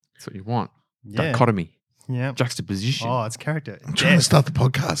That's what you want. Yeah. Dichotomy. Yeah. Juxtaposition. Oh, it's character. I'm trying to start the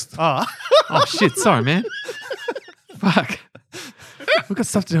podcast. Oh. Oh, shit. Sorry, man. Fuck. We've got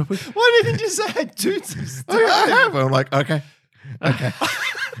stuff to do. Why didn't you say dudes? Oh, yeah, I have. I'm like, okay.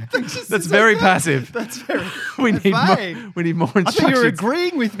 That's very passive. That's very We need more, vague. we need more I thought you were instructions.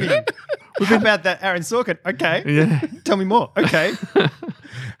 agreeing with me. How about that Aaron Sorkin? Okay. Yeah. Tell me more. Okay.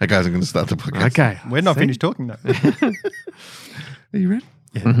 Hey, guys, I'm going to start the podcast. Okay. We're not See? finished talking though. Are you ready?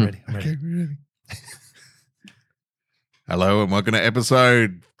 Yeah, I'm ready. I'm ready. Okay, we're ready. Hello and welcome to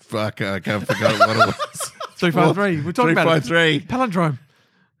episode. Fuck, I can't forget what it was. 353. We're talking about it. 353. Palindrome.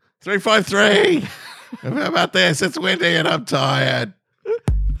 353. How about this? It's windy and I'm tired.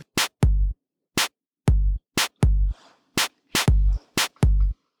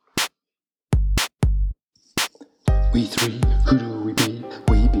 We three, who do we be?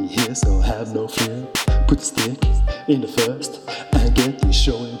 We be here, so have no fear. Put the stick in the first and get the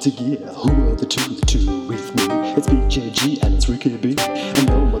show into gear. Who are the two with me? It's BJG and it's Ricky B. And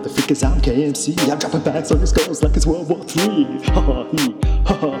no motherfuckers, I'm KMC. I'm dropping bags on your skulls like it's World War III. Ha ha he,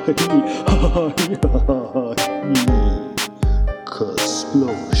 ha ha he, ha ha he, ha ha he.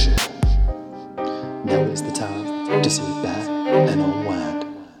 Explosion. Now is the time to sit back and unwind.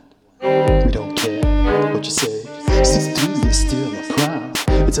 We don't care what you say. 6'3" is still a prime.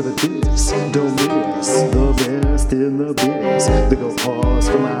 It's a biz, don't miss. The best in the biz. They go pause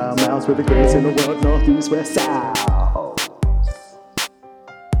for my mouths with the greatest in the world, northeast, west, south.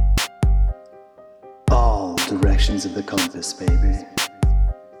 All directions of the compass, baby.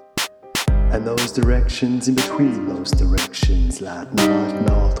 And those directions in between those directions, like north,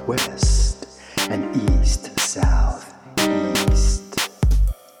 northwest, and east, south, east.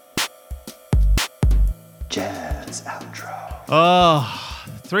 Jazz outro. Oh,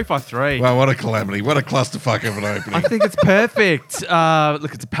 353. Wow, what a calamity. What a clusterfuck of an I opening. think it's perfect.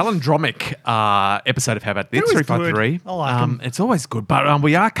 Look, it's a palindromic episode of How About This? It was 353. good. I like 'em. It's always good, but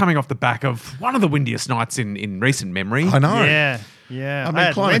we are coming off the back of one of the windiest nights in recent memory. I know. Yeah. Yeah. I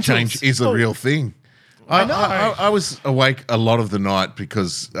mean, climate change is a real thing. I know. I was awake a lot of the night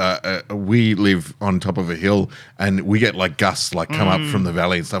because we live on top of a hill and we get like gusts like come up from the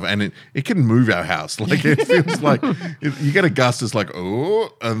valley and stuff, and it can move our house. Like it feels like you get a gust, it's like oh,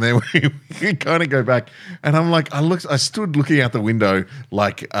 and then we kind of go back. And I'm like, I stood looking out the window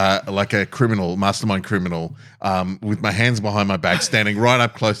like a criminal, mastermind criminal, with my hands behind my back, standing right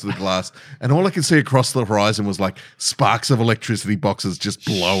up close to the glass, and all I could see across the horizon was like sparks of electricity boxes just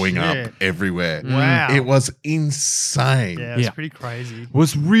blowing up Shit. everywhere. Wow. It was insane. Yeah, it's Yeah. pretty crazy. It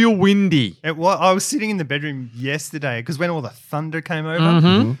was real windy. I was sitting in the bedroom yesterday because when all the thunder came over,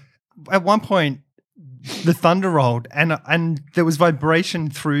 Mm-hmm. at one point the thunder rolled and there was vibration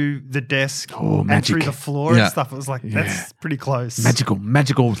through the desk Oh, and magic. through the floor Yeah. and stuff. It was like, that's pretty close.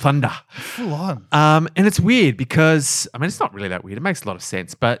 Magical thunder. Full on. And it's weird because, I mean, it's not really that weird. It makes a lot of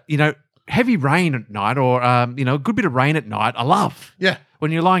sense. But, heavy rain at night or, a good bit of rain at night, I love. Yeah.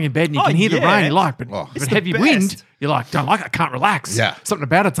 When you're lying in bed and you Oh, can hear the yeah. rain, you like, but, Oh. but It's the heavy best. wind, you're like, don't like it, can't relax. Yeah. Something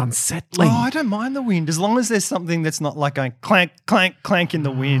about it's unsettling. Oh, I don't mind the wind as long as there's something that's not like going clank, clank, clank in the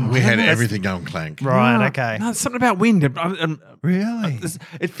wind. We had That's- everything going clank. Right, No, okay. No, something about wind. Really?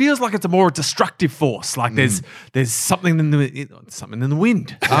 It feels like it's a more destructive force. Like there's something in the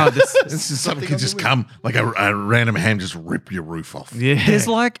wind. It's just something can just come like a random hand just rip your roof off. Yeah.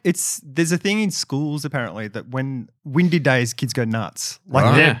 There's a thing in schools apparently that when windy days kids go nuts. Like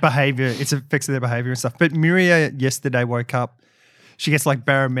Right. their Yeah. behavior, it affects their behavior and stuff. But Miria yesterday woke up, she gets like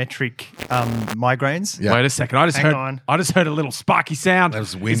barometric migraines. Yeah. Wait a second. I just Hang heard on. a little sparky sound. That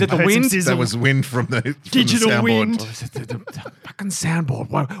was wind. Is it the I heard some wind? sizzle. That was wind from the Digital soundboard. wind. Oh, is it the fucking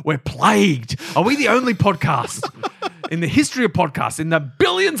soundboard. We're plagued. Are we the only podcast in the history of podcasts, in the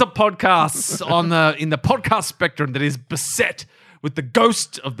billions of podcasts in the podcast spectrum that is beset with the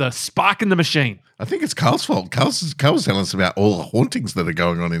ghost of the spark in the machine? I think it's Carl's fault. Carl's telling us about all the hauntings that are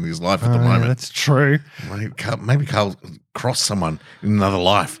going on in his life at the moment. That's true. Maybe Carl crossed someone in another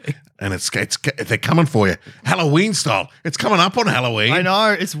life, and they're coming for you, Halloween style. It's coming up on Halloween. I know.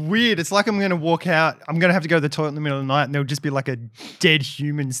 It's weird. It's like I'm going to walk out. I'm going to have to go to the toilet in the middle of the night and there'll just be like a dead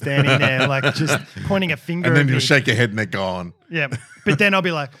human standing there, like just pointing a finger And then at you'll me. shake your head and they're gone. Yeah. But then I'll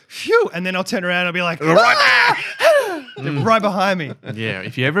be like, phew. And then I'll turn around and I'll be like, they're right behind me. Yeah.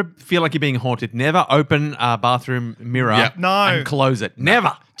 If you ever feel like you're being haunted, never open a bathroom mirror Yep. No. and close it.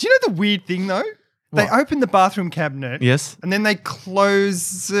 Never. Do you know the weird thing though? They open the bathroom cabinet. Yes. And then they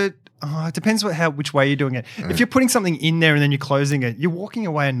close it. Oh, it depends which way you're doing it. If you're putting something in there and then you're closing it, you're walking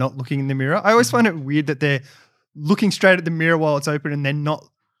away and not looking in the mirror. I always find it weird that they're looking straight at the mirror while it's open and they're not.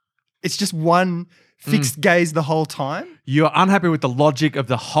 It's just one fixed gaze the whole time. You're unhappy with the logic of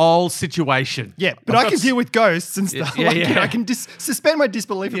the whole situation. Yeah, but I've I got can deal with ghosts and stuff. Yeah, yeah. I can suspend my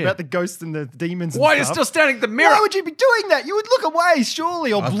disbelief Yeah. about the ghosts and the demons. Why are and you stuff. still standing at the mirror? Why would you be doing that? You would look away,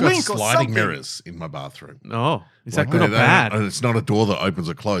 surely, or I've blink got or sliding something. mirrors in my bathroom. Oh, is that Like good or they- bad? and it's not a door that opens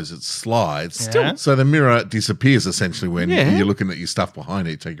or closes; it slides. Still- So the mirror disappears essentially when Yeah. you're looking at your stuff behind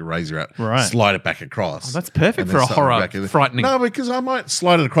it. You take your razor out, Right. slide it back across. Oh, that's perfect and for then a something horror back in there. frightening- No, because I might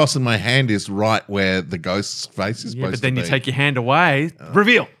slide it across, and my hand is right where the ghost's face is Yeah, supposed but then to you be. take your hand away.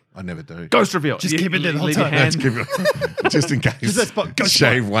 Reveal. I never do. Ghost reveal. Just You- keep it there the whole leave your time. hand- Just, give it, just in case. Just that spot, ghost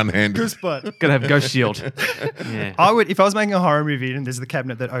shave one hand. Goose butt. Gotta have ghost shield. Yeah. I would, if I was making a horror movie and there's the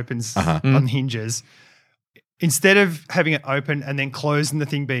cabinet that opens Mm. on hinges, instead of having it open and then close and the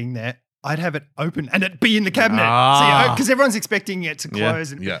thing being there, I'd have it open and it be in the cabinet. Ah. Because everyone's expecting it to Yeah.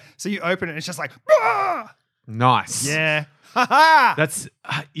 close. And, Yeah. So you open it and it's just like, "Ah!" Nice. yeah. Ha ha. That's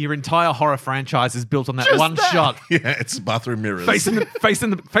your entire horror franchise is built on that Just one that. shot. Yeah, it's bathroom mirrors. Facing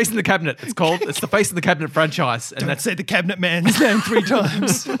the cabinet. It's called. It's the face in the cabinet franchise, and Don't that's say the cabinet man's name 3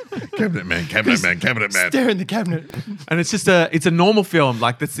 times. cabinet man, cabinet man, cabinet man. Stare in the cabinet. and it's a normal film.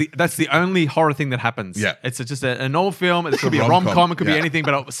 Like that's the only horror thing that happens. Yeah. it's just a normal film. It could be a rom-com. rom-com. It could be Yeah. anything.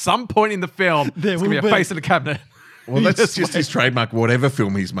 But at some point in the film, There it's gonna be a will be. face in the cabinet. Well, that's just his trademark, whatever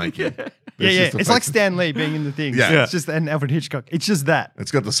film he's making. Yeah. just the It's like face- Stan Lee being in the thing. Yeah. It's just, and Alfred Hitchcock. It's just that.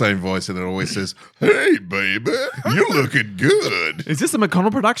 It's got the same voice, and it always says, "Hey, baby, you're looking good." Is this a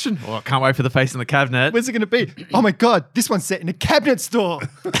McConnell production? Oh, I can't wait for the face in the cabinet. Where's it going to be? Oh my God, this one's set in a cabinet store.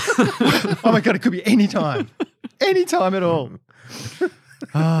 Oh my God, it could be any time. Any time at all.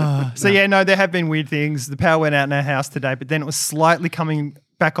 So yeah, no, there have been weird things. The power went out in our house today, but then it was slightly coming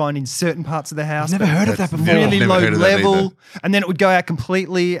back on in certain parts of the house. Never heard of that before. Yeah, I've Really never low heard of that either. level, and then it would go out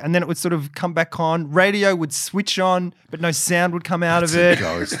completely, and then it would sort of come back on. Radio would switch on, but no sound would come out of it.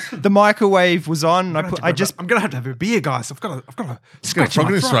 Ghost. The microwave was on. And I'm gonna have to have a beer, guys. I've got a It's got a scratch frog in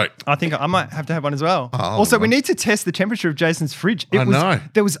in my his throat. throat. I think I might have to have one as well. Oh, also, we well. need to test the temperature of Jason's fridge. I know.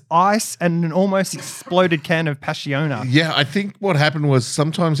 There was ice and an almost exploded can of Passiona. Yeah, I think what happened was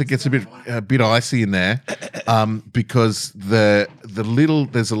sometimes it gets a bit icy in there, because the little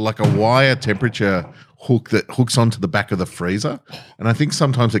there's like a wire temperature hook that hooks onto the back of the freezer, and I think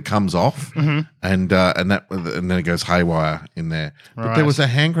sometimes it comes off, and then it goes haywire in there. But there Right. was a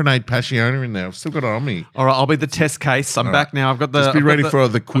hand grenade Passiona in there. I've still got it on me. All right, I'll be the test case. I'm back now. I've got the. Just be I've got ready the- for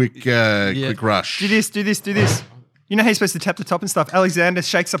the quick quick rush. Do this. You know how you're supposed to tap the top and stuff? Alexander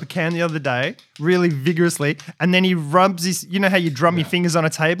shakes up a can the other day really vigorously, and then he rubs his, you know how you drum your fingers on a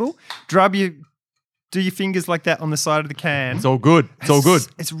table? Do your fingers like that on the side of the can. It's all good. It's all good.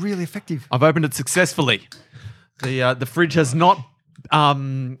 It's really effective. I've opened it successfully. The fridge has not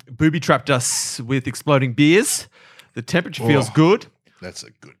booby trapped us with exploding beers. The temperature feels Oh. good. That's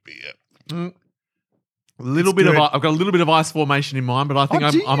a good beer. A little bit good. of I've got a little bit of ice formation in mine, but I think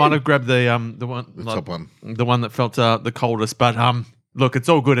Oh, do I might you? have grabbed the one The top one. the one that felt the coldest. But look, it's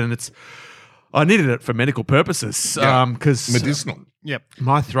all good, and I needed it for medical purposes Yeah. because Medicinal. Yep.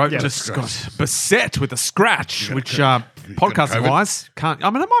 my throat Yeah, just that's got beset with a scratch, which got podcasting COVID? wise can't. I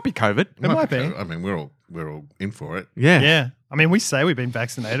mean, it might be COVID. It might be. I mean, we're all in for it. Yeah, Yeah. I mean, we say we've been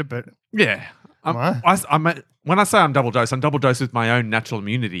vaccinated, but yeah. Why? When I say I'm double dosed with my own natural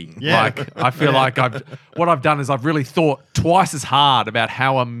immunity. Yeah. Like I feel like what I've done is I've really thought twice as hard about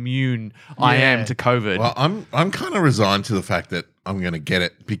how immune I Yeah. am to COVID. Well, I'm kind of resigned to the fact that I'm going to get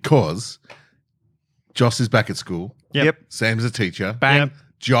it because Joss is back at school. yep. Sam's a teacher. Bang. Yep.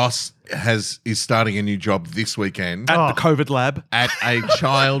 Joss is starting a new job this weekend At Oh. the COVID lab. at a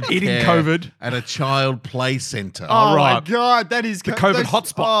child Eating care- COVID. at a child play center. Oh my right. God, that is The COVID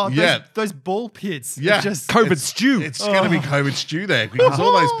hotspot. Yeah. those ball pits. Yeah. It's just COVID stew. It's going to be COVID stew there because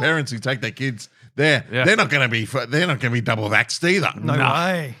all those parents who take their kids there, Yeah. they're not going to be double vaxxed either. no Nah.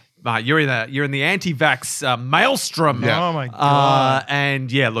 way. You're in the anti-vax maelstrom. Yeah. Oh my God.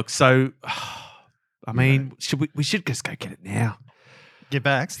 And yeah, look. So, I mean, we should just go get it now. Get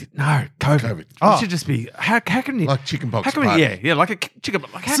vaxxed. No, COVID. COVID. Oh. It should just be how can you Like chickenpox How can we? party. Yeah, like a chicken.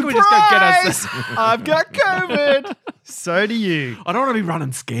 Like how can we just go get us? Surprise! I've got COVID. So do you. I don't want to be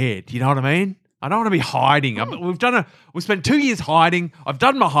running scared. You know what I mean? I don't want to be hiding. We've spent 2 years hiding. I've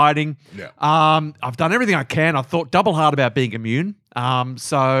done my hiding. Yeah. I've done everything I can. I thought double hard about being immune.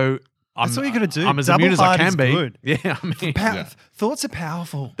 So That's all you gotta do. I'm as Double immune as I hard can is be. good. Yeah, I mean, Yeah. Thoughts are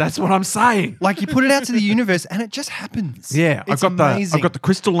powerful. that's what I'm saying. Like you put it out to the universe and it just happens. Yeah, It's I've amazing. got the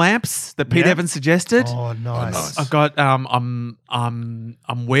crystal lamps that Pete Yeah. Evans suggested. Oh, nice. nice. I've got I'm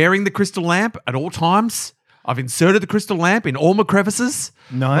wearing the crystal lamp at all times. I've inserted the crystal lamp in all my crevices.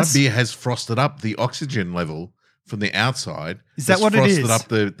 My Nice. beer has frosted up the oxygen level from the outside. Is that has what it frosted is? up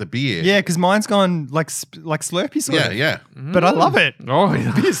the beer. Yeah, because mine's gone like Slurpee sort Yeah, of. yeah. But I love it. Oh,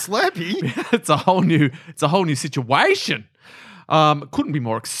 yeah. Beer Slurpee. It's a whole new situation. Couldn't be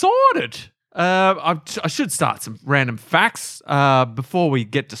more excited. I should start some random facts before we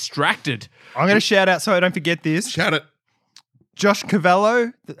get distracted. I'm going to shout out so I don't forget this. Shout it. Josh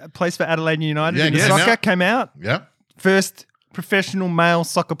Cavallo, that plays for Adelaide United Yeah, in came soccer, out. came out. Yeah. First professional male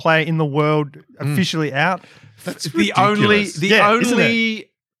soccer player in the world officially out. That's The ridiculous.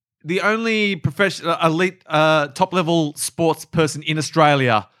 the only professional elite top level sports person in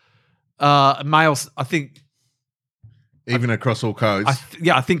Australia, males. I think. Even across all codes.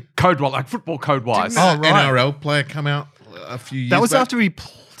 I think code wise, like football code wise. Didn't Oh, right. NRL player come out a few years That was back? after he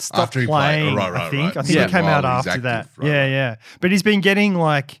stopped After he played. playing, Oh, right, I right, think. right. I think Yeah. he came out While he's after that. active, right, Yeah, right. yeah. But he's been getting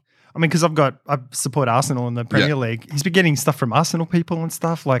like, I mean, because I support Arsenal in the Premier Yeah. League. He's been getting stuff from Arsenal people and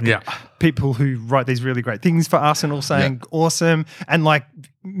stuff, like Yeah. people who write these really great things for Arsenal saying awesome, and like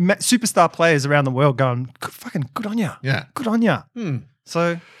superstar players around the world going, fucking good on ya. Yeah. Good on ya. Hmm.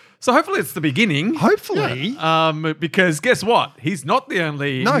 So So hopefully it's the beginning. hopefully. Because guess what? He's not the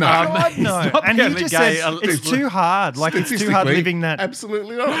only. No, God, he's no. not And the he only just gay. says it's too hard. Like it's too hard Statistically, living that.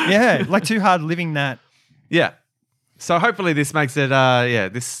 Absolutely not. Yeah, like too hard living that. Yeah. So hopefully this makes it.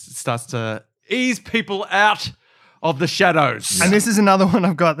 This starts to ease people out of the shadows. And this is another one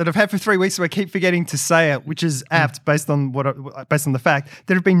I've got that I've had for 3 weeks, so I keep forgetting to say it, which is apt based on the fact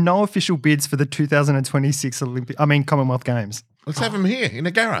there have been no official bids for the 2026 Commonwealth Games. Let's have him here in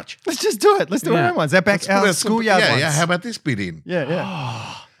a garage. Let's just do it. Let's do our own ones. Our Let's put some- schoolyard yeah, ones. yeah. How about this bit in?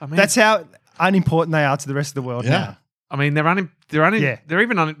 yeah. I mean, That's how unimportant they are to the rest of the world Yeah. now. I mean, they're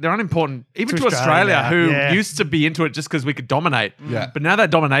unimportant even To to Australia, Australia, who yeah. used to be into it just because we could dominate. Yeah. But now that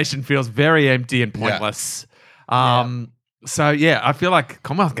domination feels very empty and pointless. So yeah, I feel like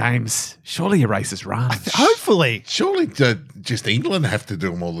Commonwealth Games, surely your race is run. Hopefully. Surely just England have to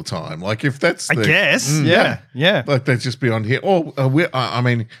do them all the time. Like if that's I guess. Yeah. Like they'd just be on here. Or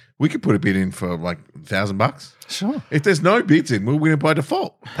we could put a bid in for like $1,000. Sure. If there's no bids in, we'll win it by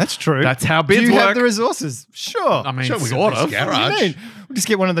default. That's true. That's how bids Do you have work. the resources? Sure. I mean, Sure, we got sort this of. garage. What do you mean? We'll just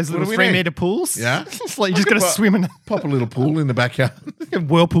get one of those little do we 3 need? meter pools. Yeah. It's like you just got to swim in Pop a little pool in the backyard.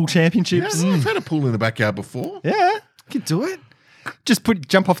 Whirlpool Yeah, championships. I've had a pool in the backyard before. Yeah, you could do it. Just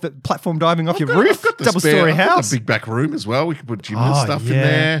jump off the platform diving off your I've roof. got the Double spare- story I've got house. the big back room as well. We could put gym and Oh, stuff in yeah.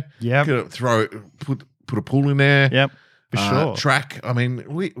 there. Yep. Put a pool in there. Yep, for sure. Track. I mean,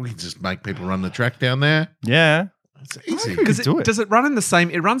 we just make people run the track down there. Yeah. It's easy. Because do it. Does it run in the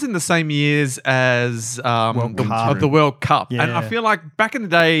same? It runs in the same years as World Cup. of the World Cup, and Yeah. I feel like back in the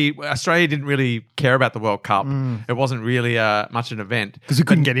day, Australia didn't really care about the World Cup. It wasn't really much an event Because we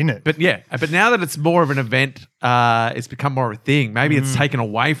couldn't get in it. But but now that it's more of an event, it's become more of a thing. Maybe it's taken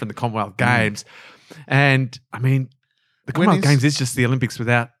away from the Commonwealth Games, and I mean, the When Commonwealth is- Games is just the Olympics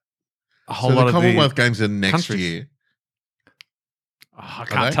without a whole So lot the of Commonwealth Games are next countries. year. I Are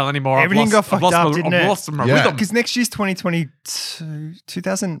can't they? tell anymore. Everything got I've fucked lost up, my, didn't I've it? lost my Yeah. rhythm. Because next year's 2022,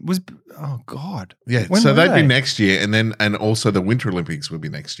 2000 was, oh God. Yeah, When so were they'd they? be next year, and also the Winter Olympics will be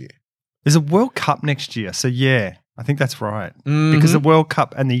next year. There's a World Cup next year. So yeah, I think that's right. Mhm. Because the World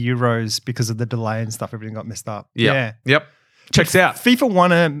Cup and the Euros, because of the delay and stuff, everything got messed up. Yep. Yep. Checks out.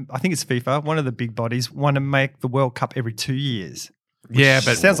 FIFA I think it's FIFA, one of the big bodies, want to make the World Cup every 2 years. Yeah,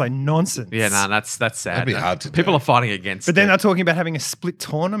 but Sounds like nonsense. yeah, no, that's sad. That'd be hard to do. People are fighting against. But then it. they're talking about having a split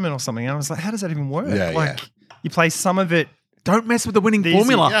tournament or something. And I was like, how does that even work? Yeah, like, yeah. you play some of it. don't mess with the winning These-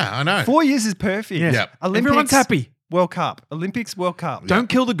 formula. Yeah, I know. 4 years is perfect. Yeah. Yep. Olympics, Everyone's happy. World Cup. Olympics, World Cup. Don't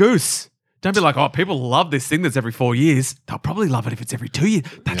kill the goose. Don't be like, oh, people love this thing that's every 4 years. They'll probably love it if it's every 2 years.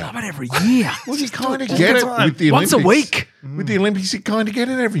 They love it every year. Well, you kind of all get the it time. with the Once Olympics. a week. With the Olympics, you kind of get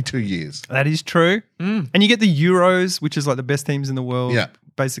it every 2 years. That is true. And you get the Euros, which is like the best teams in the world, Yeah.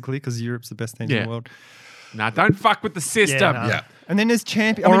 basically, because Europe's the best teams in Yeah. the world. No, don't fuck with the system. no. Yeah. And then there's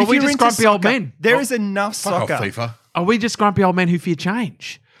champion. Or I mean, are if we you're just into grumpy old soccer, men? There is enough Fuck soccer. off, FIFA. Are we just grumpy old men who fear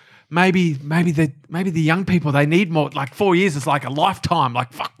change? Maybe the young people, they need more. Like 4 years is like a lifetime.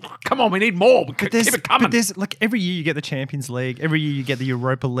 Like, fuck, come on, we need more. Keep it coming. But there's like every year you get the Champions League. Every year you get the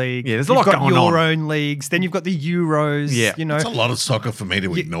Europa League. Yeah, there's a You've lot got going your on. own leagues. Then you've got the Euros. Yeah. You know, It's a lot of soccer for me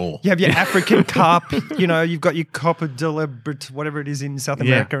to ignore. you have your African Cup. You know, you've got your Copa de whatever it is in South Yeah.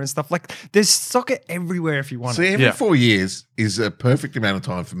 America and stuff. Like there's soccer everywhere if you want See, it. every Yeah. 4 years is a perfect amount of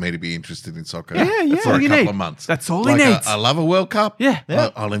time for me to be interested in soccer. Yeah, yeah. For all a you couple need. of months. That's all he Like, needs. I love a World Cup. Yeah.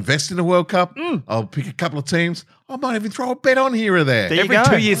 I'll invest in a World Cup. I'll pick a couple of teams. I might even throw a bet on here or there. There you every go.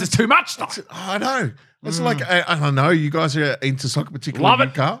 2 years is too much. Though. I know. It's like, I don't know, you guys are into soccer, particularly Love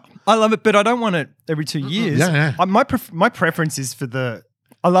it. Car. I love it, but I don't want it every 2 years. Yeah, yeah. My preference is for the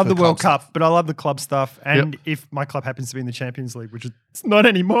I love For the World club Cup, but I love the club stuff. And if my club happens to be in the Champions League, which it's not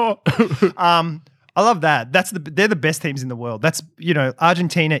anymore, I love that. They're the best teams in the world. That's,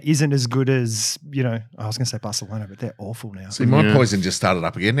 Argentina isn't as good as, I was going to say Barcelona, but they're awful now. See, my poison just started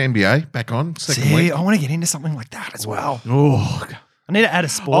up again. NBA back on second See, week. I want to get into something like that as well. Oh, I need to add a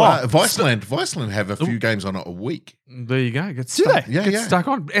sport. Viceland have a few games on it a week. there you go. Get Do stuck, they? Yeah, get yeah. stuck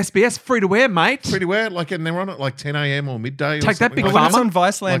on. SBS free to wear, mate. Pretty well, and they're on at like 10 a.m. or midday. Or Take that, something Big But like when it's Farmer.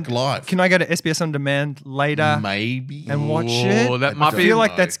 on Viceland, Like live. can I go to SBS On Demand later Maybe. and watch Oh, it? that might I be- feel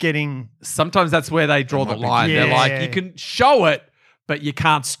like No. that's getting... Sometimes that's where they draw the might be line. They're Yeah. like, you can show it, but you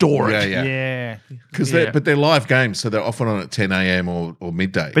can't store it. Yeah. Because Yeah. they're live games, so they're often on at 10 a.m. or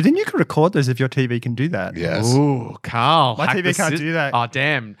midday. But then you can record those if your TV can do that. yes. Ooh, Carl. My hack TV the can't do that. Oh,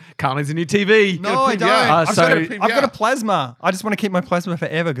 damn. Carl needs a new TV. No, I Get a don't. PVR. I've, So- got a, PVR. I've got a plasma. I just want to keep my plasma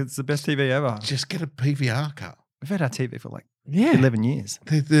forever because it's the best TV ever. Just get a PVR car. We've had our TV for like Yeah. 11 years.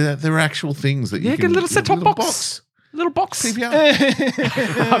 They're actual things that you Yeah, can get a little set-top little box. Little box. PVR.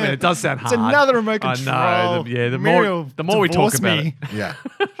 I mean, it does sound It's hard. another remote I control. know. The Muriel more we talk divorced about me. it. Yeah.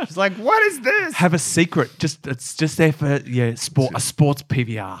 She's like, what is this? Have a secret. It's just there for a sports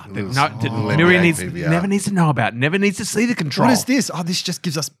PVR. That Little Miriam NBA PVR. never needs to know about. Never needs to see the control. What is this? Oh, this just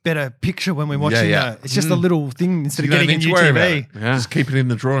gives us better picture when we're watching yeah. It's just a little thing instead You of don't getting a need to new worry about TV. it. Yeah. Just keep it in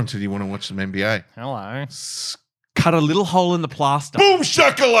the drawer until you want to watch some NBA. Hello. Cut a little hole in the plaster. Boom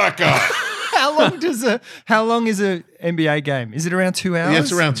shakalaka! How long is a NBA game? Is it around 2 hours? Yeah,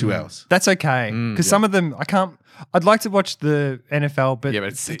 it's around 2 hours. That's okay. Because some of them I can't. I'd like to watch the NFL, but, Yeah, but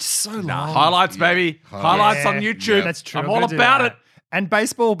it's so long. Nah, highlights, baby. Highlights on YouTube. Yeah. That's true. I'm I'm all gonna do about that. it. And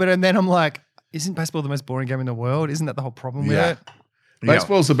baseball, and then I'm like, isn't baseball the most boring game in the world? Isn't that the whole problem with Yeah. it?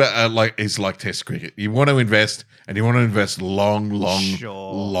 Baseball's about is like Test cricket. You want to invest, and you want to invest long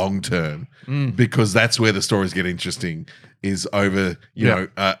term, because that's where the stories get interesting. Is over, you know,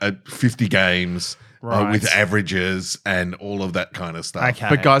 50 games Right. with averages and all of that kind of stuff. Okay.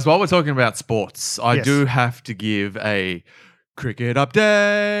 But guys, while we're talking about sports, I Yes. do have to give a cricket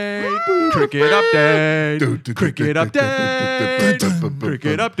update. Cricket update. Cricket update.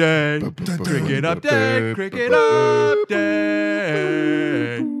 Cricket update. Cricket update. Cricket update.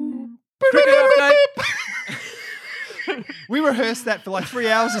 Cricket update. We rehearsed that for like 3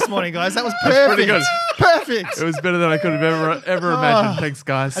 hours this morning, guys. That was perfect. pretty good. Perfect. It was better than I could have ever imagined. Thanks,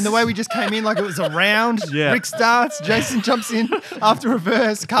 guys. And the way we just came in like it was a round. Yeah. Rick starts, Jason jumps in after a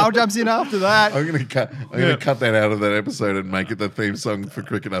verse, Carl jumps in after that. I'm gonna cut that out of that episode and make it the theme song for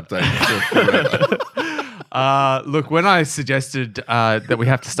Cricket Update. Look, when I suggested that we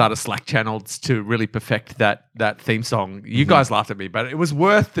have to start a Slack channel to really perfect that theme song, you guys laughed at me, but it was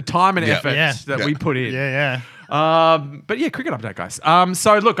worth the time and Yeah. effort Yeah. that we put in. Yeah. But yeah, cricket update, guys.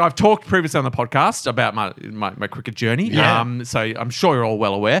 So look, I've talked previously on the podcast about my cricket journey. Yeah. So I'm sure you're all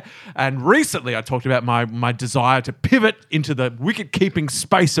well aware. And recently, I talked about my desire to pivot into the wicket keeping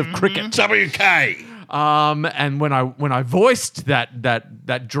space of cricket. WK. And when I voiced that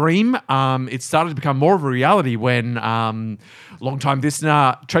dream, it started to become more of a reality when long-time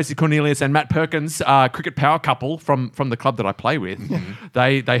listener Tracy Cornelius and Matt Perkins, cricket power couple from the club that I play with,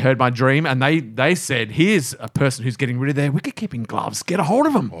 they heard my dream and they said, "Here's a person who's getting rid of their wicket-keeping gloves. Get a hold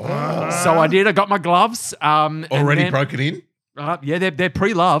of them." So I did. I got my gloves. Already broken in? Yeah, they're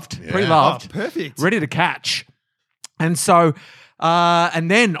pre-loved, Oh, perfect. ready to catch. And so, and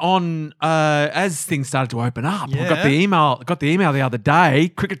then on as things started to open up, I got the email the other day.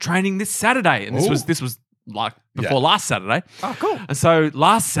 Cricket training this Saturday, and this was like before last Saturday. Oh, cool. And so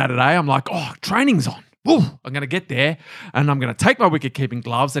last Saturday, I'm like, oh, training's on. Ooh, I'm going to get there, and I'm going to take my wicket keeping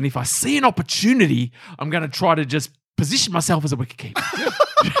gloves, and if I see an opportunity, I'm going to try to just position myself as a wicket keeper.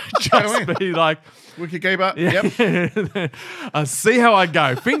 Just be like. Wicket keeper? Yep. See how I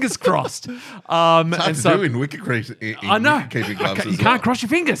go. Fingers crossed. Hard to do in wicket keeping I know. keeping gloves You as can't well. cross your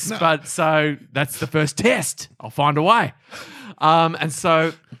fingers. But so that's the first test. I'll find a way. And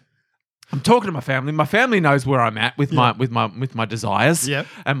so I'm talking to my family. My family knows where I'm at with my desires Yep.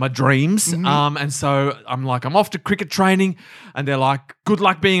 and my dreams. And so I'm like, I'm off to cricket training, and they're like, good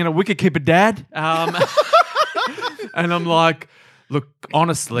luck being a wicketkeeper, Dad. And I'm like, look,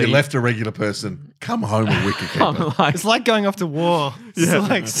 honestly, You left a regular person, come home a wicket keeper. I'm like, It's like going off to war. It's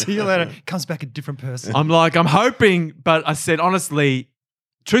like, see you later. Comes back a different person. I'm hoping, but I said, honestly,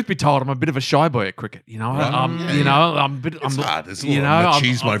 truth be told, I'm a bit of a shy boy at cricket. You know, I'm a bit. It's hard. There's a lot you of know,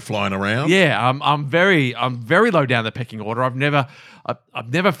 machismo flying around. Yeah, I'm very low down the pecking order. I've never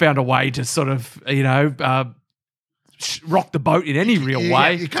found a way to sort of, rock the boat in any real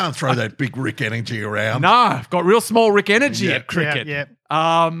way. You can't throw that big Rick energy around. No, I've got real small Rick energy Yeah, at cricket. yeah.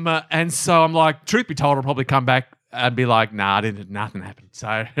 And so I'm like, truth be told, I'll probably come back and be like, nah, nothing happened. So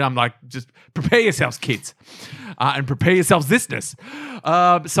I'm like, just prepare yourselves, kids, and prepare yourselves, listeners.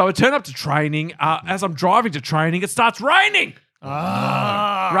 So I turn up to training. As I'm driving to training, it starts raining.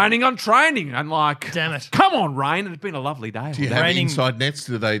 Raining on training. And like, Damn it. come on, rain. It's been a lovely day. Do you have Raining- inside nets?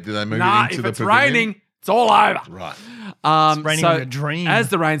 Do they move Nah, it into if the it's pavilion? raining, it's all over. Right. It's raining so like a dream. As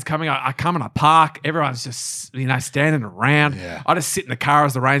the rain's coming, I come and I park. Everyone's just, standing around. Yeah. I just sit in the car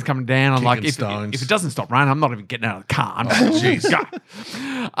as the rain's coming down. I'm like, Kicking if stones. it doesn't stop raining, I'm not even getting out of the car. I'm just Jeez.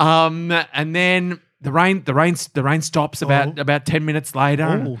 go. And then the rain stops about 10 minutes later.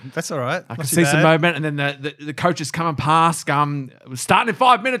 Oh, that's all right. I can see some movement, and then the coaches come and pass. We're starting in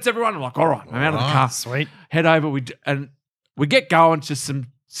 5 minutes, everyone. I'm like, all right, I'm out of the car. Sweet. Head over. We get going. Just some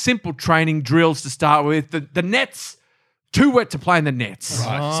simple training drills to start with. The nets too wet to play in the nets,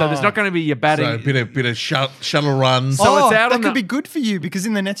 Right. so there's not going to be your batting. So a bit of shuttle runs. So it's out that on could the- be good for you because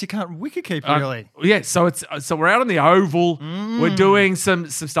in the nets you can't wicket keep really. Yeah, so we're out on the oval. We're doing some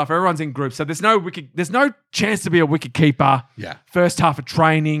stuff. Everyone's in groups, so there's no chance to be a wicket keeper. Yeah. First half of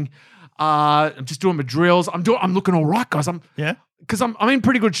training, I'm just doing my drills. I'm looking all right, guys. Yeah. Because I'm in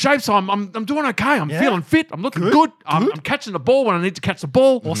pretty good shape, so I'm doing okay. I'm Yeah. feeling fit. I'm looking good. I'm catching the ball when I need to catch the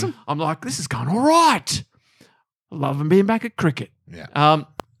ball. Awesome. I'm like, this is going all right. Loving being back at cricket. Yeah.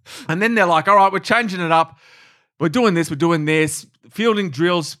 And then they're like, all right, we're changing it up. We're doing this. Fielding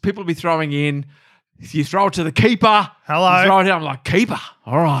drills. People will be throwing in. You throw it to the keeper. Hello. You throw it in. I'm like, keeper.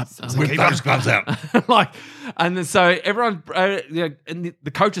 All right. Whip those gloves out. And then so everyone, and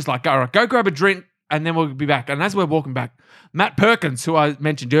the coach is like, all right, go grab a drink, and then we'll be back. And as we're walking back, Matt Perkins, who I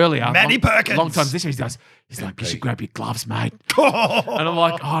mentioned earlier, Matty Perkins. long time listener, he's like, you should grab your gloves, mate. Oh, And I'm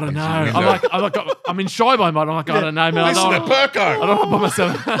like, I don't know. window. I'm in shy by mode. I'm like, I don't know, man. Listen to I don't want Perko. to put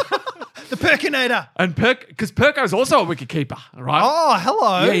myself. the Perkinator. And because Perko's also a wicket keeper, right? Oh,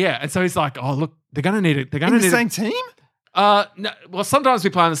 hello. Yeah. And so he's like, oh, look, they're going to need it. They're going In to the need same it. team? No, well, sometimes we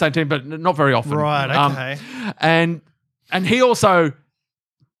play on the same team, but not very often. Right, okay. And he also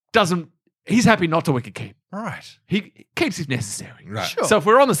doesn't. He's happy not to wicket keep. Right. He keeps if necessary. Right. Sure. So if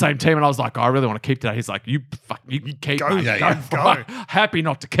we're on the same team, and I was like, oh, I really want to keep today, he's like, you keep. Go, mate. yeah, for go. it. Happy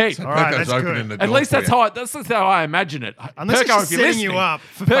not to keep. All right, Perko's that's opening good. the At door least for that's you. that's how I imagine it. Unless Perko, it's just setting you up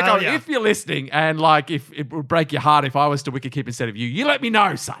for Perko, failure. if you're listening, and like if it would break your heart if I was to wicket keep instead of you, you let me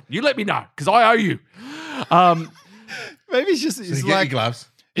know, son. You let me know because I owe you. Maybe it's So you get like your gloves.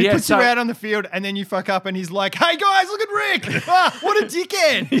 he Yeah, puts so- you out on the field and then you fuck up and he's like, hey guys, look at Rick. What a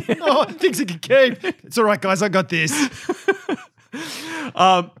dickhead. Oh, thinks he can keep. It's all right, guys, I got this.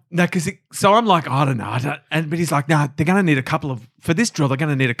 No, so I'm like, I don't know, but he's like, no, they're going to need a couple of for this drill. They're going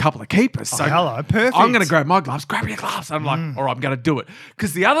to need a couple of keepers. So hello, perfect. I'm going to grab my gloves. Grab your gloves. I'm like, all right, I'm going to do it.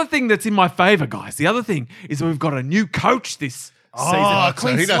 Because the other thing that's in my favor, guys, the other thing is that we've got a new coach this season. Oh,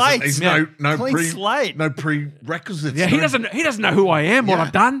 clean he doesn't. slate. He's Yeah. no Clean slate. no prerequisites. Yeah, he doesn't know who I am, what Yeah.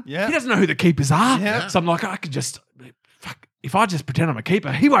 I've done. Yeah. He doesn't know who the keepers are. Yeah. So I'm like, I could just if I just pretend I'm a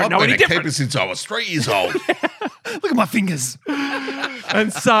keeper, he won't I've know been any a different. keeper since I was 3 years old. Look at my fingers.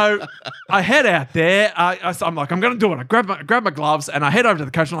 And so I head out there. I'm like, I'm going to do it. I grab my gloves and I head over to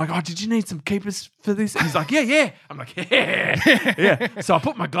the coach. And I'm like, oh, did you need some keepers for this? And he's like, yeah. I'm like, yeah. So I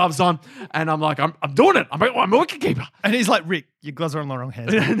put my gloves on and I'm like, I'm doing it. I'm a wicket keeper. And he's like, Rick, your gloves are on the wrong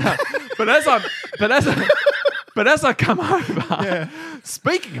hands. No, but as I come over,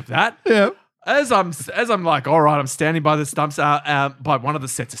 speaking of that, Yeah. As I'm like, all right, I'm standing by the stumps, by one of the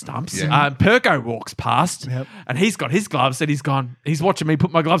sets of stumps. Yeah. Perko walks past, Yep. and he's got his gloves, and he's watching me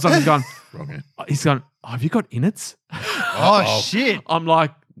put my gloves on. Wrong hand. He's gone, oh, have you got innards? Oh, shit. I'm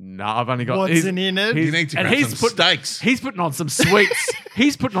like, no, I've only got. What's an innard? You need to grab some steaks. He's putting on some sweets.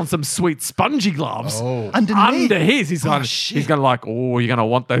 He's putting on some sweet spongy gloves. Oh. Underneath. Under his, he's going. shit. He's going to like, oh, you're going to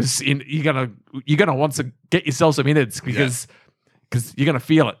want those. You're going to want to get yourself some innards because you're going to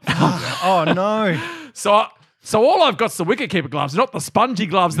feel it. Oh, no. So all I've got's the wicketkeeper gloves, not the spongy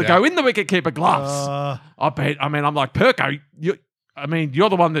gloves that Yeah. go in the wicketkeeper gloves. I'm like, Perko, you're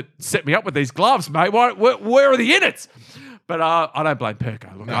the one that set me up with these gloves, mate. Where are the innards? But I don't blame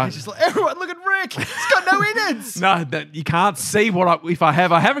Perko. Look, He's just like, everyone, look at Rick. He's got no innards. no, that you can't see if I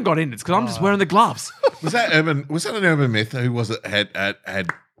haven't got innards because I'm just wearing the gloves. Was that an urban myth? Who was it had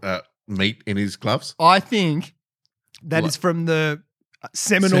meat in his gloves? I think that is from the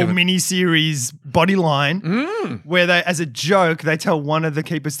seminal Seven. miniseries Bodyline, where they, as a joke, they tell one of the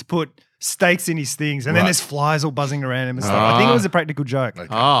keepers to put steaks in his things, and then Right. there's flies all buzzing around him and stuff. I think it was a practical joke. Okay.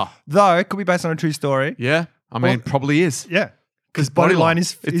 Ah, Though it could be based on a true story. yeah. I mean, Well, probably is. Yeah. Because Bodyline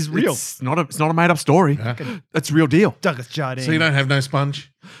is real. It's not a made up story. It's real deal. Douglas Jardine. So you don't have no sponge?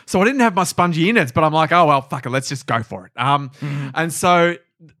 So I didn't have my spongy innards, but I'm like, oh well, fuck it, let's just go for it. And so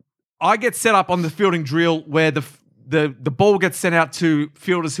I get set up on the fielding drill where the ball gets sent out to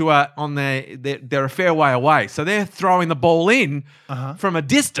fielders who are on they're a fair way away. So they're throwing the ball in from a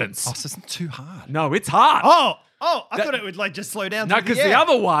distance. Oh, so it's not too hard. No, it's hard. I thought it would like just slow down. No, because the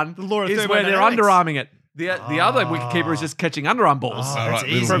other one law of is where they're thermodynamics. underarming it. The other wicketkeeper is just catching underarm balls that's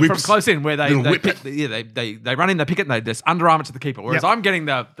right, easy. little from whips. close in, where they Little whip. pick, they run in, they pick it, and they just underarm it to the keeper. Whereas Yep. I'm getting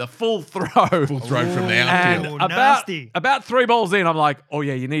the full throw. Full throw from the And outfield. nasty. about 3 balls in, I'm like, oh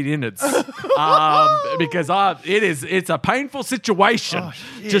yeah, you need innards, because it's a painful situation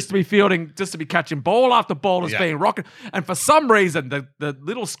just to be fielding, just to be catching ball after ball is Yeah. being rocket. And for some reason, the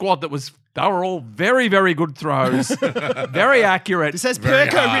little squad they were all very, very good throws, very accurate. It says Very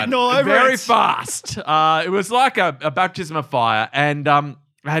Perko hard. written all over very it. fast. It was like a baptism of fire,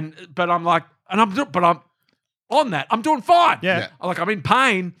 but I'm on that. I'm doing fine. Yeah. Like I'm in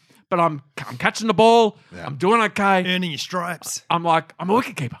pain, but I'm catching the ball. Yeah. I'm doing okay. Earning your stripes. I'm like, I'm a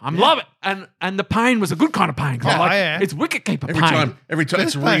wicket keeper. I love it. And the pain was a good kind of pain. 'cause I'm like, yeah. it's wicket keeper Every pain. time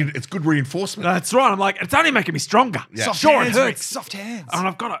it's pain. it's good reinforcement. That's right. I'm like, it's only making me stronger. Yeah. Soft Sure, hands, it Rick, hurts. soft hands. And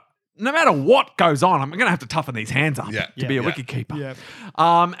I've got to, no matter what goes on, I'm going to have to toughen these hands up Yeah. to be a Yeah. wicket keeper. Yeah.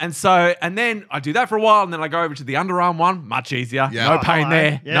 And then I do that for a while, and then I go over to the underarm one, much easier. Yeah. No pain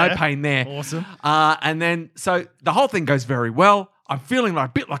there. Yeah. No pain there. Awesome. And then, so the whole thing goes very well. I'm feeling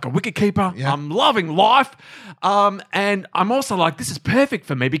like a bit like a wicket keeper. Yeah. I'm loving life. And I'm also like, this is perfect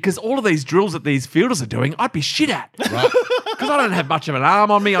for me because all of these drills that these fielders are doing, I'd be shit at. Right. Because I don't have much of an arm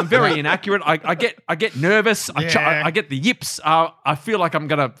on me. I'm very inaccurate. I get nervous. Yeah. I get the yips. I feel like I'm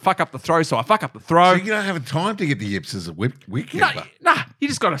going to fuck up the throw, so I fuck up the throw. So you don't have time to get the yips as a wicketkeeper. Nah, you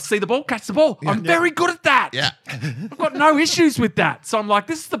just got to see the ball, catch the ball. I'm very good at that. Yeah. I've got no issues with that. So I'm like,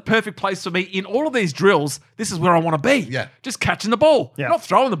 this is the perfect place for me. In all of these drills, this is where I want to be. Yeah. Just catching the ball. Yeah. Not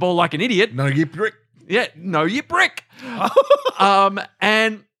throwing the ball like an idiot. No yip, Rick. Yeah, no, you brick.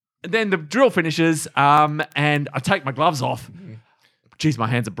 And then the drill finishes, and I take my gloves off. Geez, my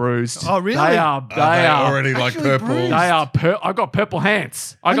hands are bruised. Oh, really? They are. They Are they are already like actually purple? bruised? They are. I've got purple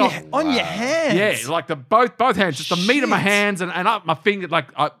hands. I got. On your hands. Yeah, like both hands, just the meat of my Shit. hands and up my finger. Like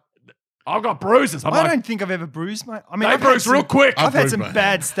I've got bruises. I'm I like, don't think I've ever bruised my. I mean, they I've had bruise real some- quick. I've had bruised some my bad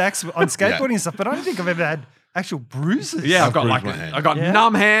hand. stacks on skateboarding and stuff, but I don't think I've ever had actual bruises. Yeah, I've got bruised like my hand. I got Yeah.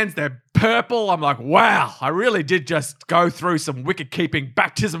 numb hands. They're purple. I'm like, wow, I really did just go through some wicket keeping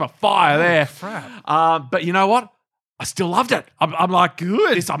baptism of fire there. crap. But you know what? I still loved it. I'm like,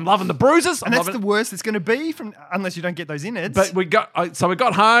 good. I'm loving the bruises. And I'm that's loving the worst it's going to be from unless you don't get those innards. But we got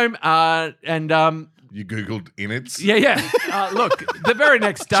home and You Googled innards. yeah. Look, the very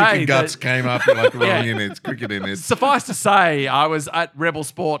next day, Chicken guts came up. You're like, Yeah. innards, cricket innards. suffice to say, I was at Rebel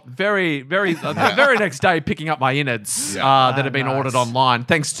Sport the very next day picking up my innards Yeah. that had been nice. ordered online,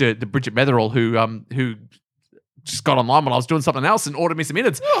 thanks to Bridget Metherell, who just got online when I was doing something else and ordered me some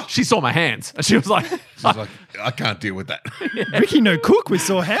innards. She saw my hands and she was like, She's like, I can't deal with that. Ricky no cook with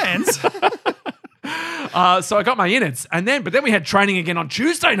sore hands. so I got my innards, but then we had training again on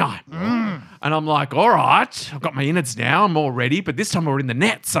Tuesday night, and I'm like, all right, I've got my innards now, I'm all ready, but this time we're in the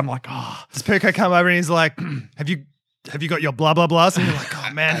nets. I'm like, oh, Does Perko come over and he's like, have you got your blah blah blahs? And you're like,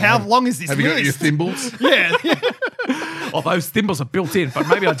 oh man, how long is this Have you got your list? thimbles? Yeah. oh, those thimbles are built in, but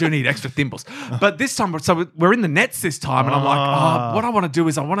maybe I do need extra thimbles. But this time, so we're in the nets this time, and I'm like, what I want to do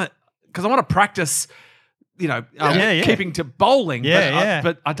is I want to practice. Keeping to bowling,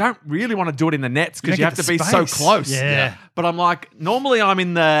 but I don't really want to do it in the nets because you don't have get to the be so space. close. Yeah. But I'm like, normally I'm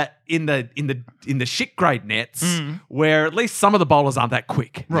in the shit grade nets where at least some of the bowlers aren't that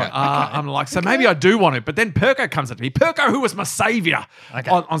quick. Right. I'm like, so maybe I do want to. But then Perko comes up to me. Perko, who was my savior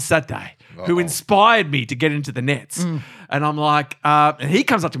on Saturday, who inspired me to get into the nets. And I'm like, and he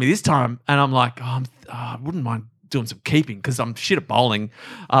comes up to me this time, and I'm like, I wouldn't mind doing some keeping because I'm shit at bowling.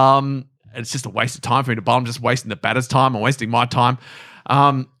 It's just a waste of time for me to bowl. I'm just wasting the batter's time. I'm wasting my time.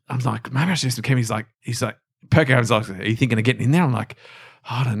 I'm like, maybe I should do some keeping. He's like, Perko was like, are you thinking of getting in there? I'm like,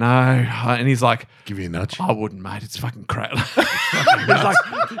 I don't know. And he's like, Give you a nudge. I wouldn't, mate. It's fucking crap.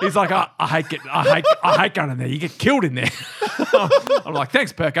 he's like, I hate going in there. You get killed in there. I'm like,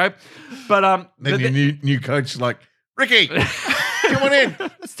 thanks, Perko. But Then your new coach is like, Ricky, come on in.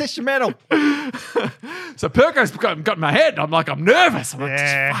 Let's test your metal. so Perko's got in my head. I'm like, I'm nervous. I'm like,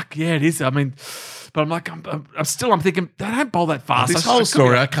 Yeah. fuck yeah, it is. I mean, but I'm like, I'm thinking, they don't bowl that fast. This I whole could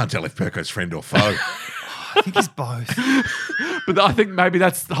story, I can't tell if Perko's friend or foe. I think he's both. But I think maybe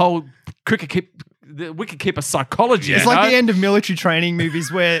that's the whole the wicketkeeper psychology. It's you like know? the end of military training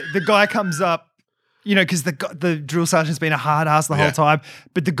movies where the guy comes up you know, because the drill sergeant's been a hard ass the Yeah. whole time,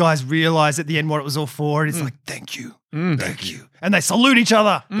 but the guys realise at the end what it was all for, and it's like, thank you, thank you. And they salute each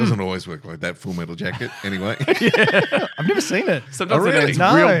other. Doesn't always work like that. Full Metal Jacket, anyway. I've never seen it. Sometimes Oh, really? it ends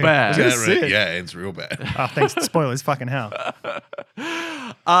No. real Yeah, bad. Gonna see it. Yeah, it's real bad. Oh, thanks. Spoilers, fucking hell.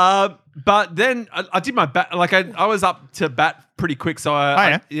 But then I did my bat. Like I was up to bat pretty quick, so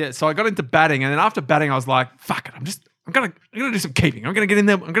so I got into batting, and then after batting, I was like, "Fuck it, I'm gonna do some keeping. I'm gonna get in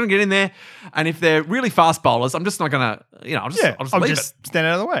there, and if they're really fast bowlers, I'm just not gonna, I'll just leave it. stand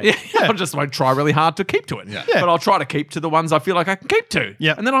out of the way. Yeah, I just won't try really hard to keep to it. Yeah. Yeah. But I'll try to keep to the ones I feel like I can keep to.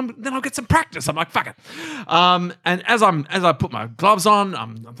 Yeah. And then I'll get some practice. I'm like, fuck it. And as I put my gloves on,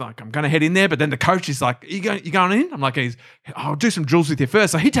 I'm like, I'm gonna head in there. But then the coach is like, you going in? I'm like, I'll do some drills with you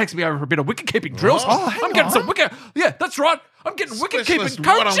first. So he takes me over for a bit of wicket keeping drills. Oh, hang I'm getting on. some wicket. Yeah, that's right. I'm getting wicket keeping Specialist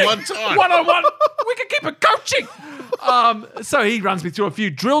coaching. one-on-one time. One-on-one wicket keeper coaching. So he runs me through a few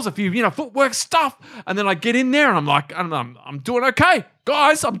drills, a few footwork stuff, and then I get in there and I'm like, I'm doing okay,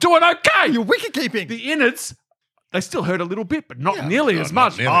 guys. I'm doing okay. You're wicket keeping. The innards, they still hurt a little bit, but not Yeah, nearly not- as not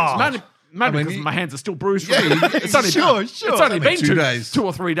much. nearly as much. Mainly I mean, because my hands are still bruised. Yeah, from it. It's only sure. It's only been 2 days. 2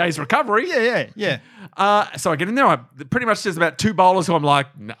 or 3 days recovery. Yeah. So I get in there. Pretty much there's about 2 bowlers who I'm like,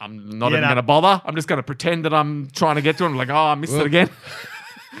 I'm not even nah. going to bother. I'm just going to pretend that I'm trying to get to them. I'm like, I missed it again.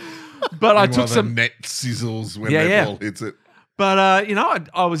 But I Meanwhile, took some. the net sizzles when Yeah, that yeah. ball hits it. But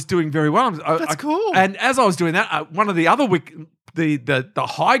I was doing very well. That's cool. And as I was doing that, one of the other the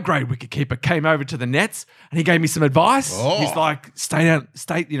high grade wicket keeper came over to the nets and he gave me some advice. Oh. He's like, stay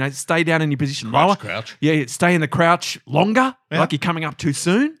down in your position lower. Crouch. Yeah, stay in the crouch longer. Yeah. Like you're coming up too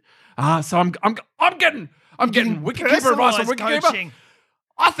soon. So I'm getting wicket keeper advice from Personalised wicket keeper. coaching.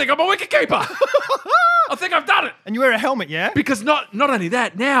 I think I'm a wicket keeper. I think I've done it. And you wear a helmet, yeah? Because not only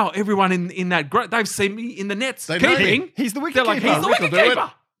that, now everyone in that they've seen me in the nets They know keeping. you. He's the wicket They're like, keeper. he's the Rick will wicket do keeper.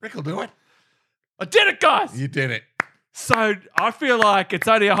 it. Rick will do it. I did it, guys. You did it. So I feel like it's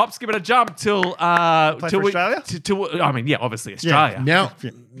only a hop, skip, and a jump till for Australia? Obviously Australia.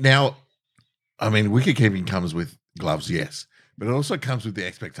 Now, I mean, wicket keeping comes with gloves, yes, but it also comes with the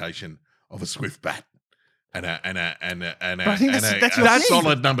expectation of a swift bat and a I think that's your thing.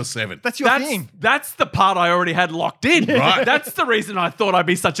 solid number 7. That's your thing. That's the part I already had locked in. Right. That's the reason I thought I'd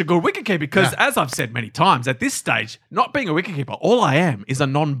be such a good wicketkeeper because, as I've said many times, at this stage, not being a wicketkeeper, all I am is a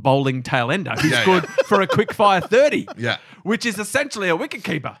non-bowling tail ender who's Yeah, good for a quick fire 30. Yeah. Which is essentially a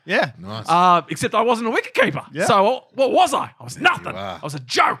wicketkeeper. Yeah. Nice. Except I wasn't a wicketkeeper. Yeah. So what was I? I was nothing. you are. I was a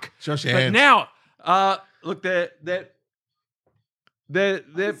joke. Josh your But hands. now, look, they're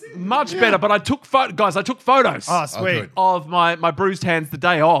much better. But I took photos. Oh, Oh, sweet. good. of my bruised hands the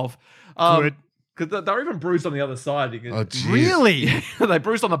day of. Good. Because they're even bruised on the other side. You can, Oh, geez. Really? they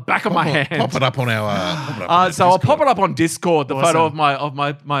bruised on the back of my hand. Pop it up on our. pop it up on So I'll pop it up on Discord, the photo Awesome.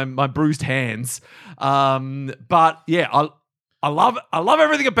 of my bruised hands. But yeah, I love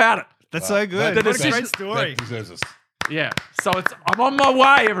everything about it. That's so good. The What a decision- great story. That deserves us. Yeah. So I'm on my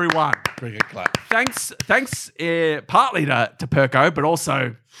way, everyone. Cricket clap. Thanks, partly to Perko, but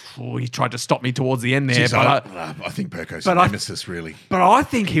also he tried to stop me towards the end there. Jeez, but I think Perko's but I- nemesis, really. I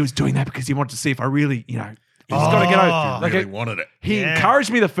think he was doing that because he wanted to see if I really, he's got to get over. Really wanted it. He Yeah.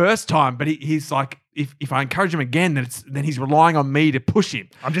 encouraged me the first time, but he's like, if I encourage him again, then he's relying on me to push him.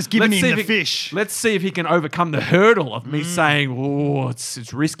 I'm just giving Let's him see the if he- fish. Let's see if he can overcome the hurdle of me saying, "Oh,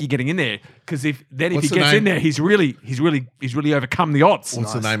 it's risky getting in there." Because if What's he the gets name? in there, he's really overcome the odds.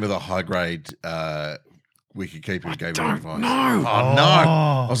 What's the name of the high grade wicketkeeper who gave you don't advice? know. Oh, no.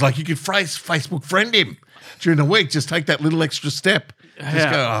 I was like, you could Facebook friend him during the week. Just take that little extra step. Just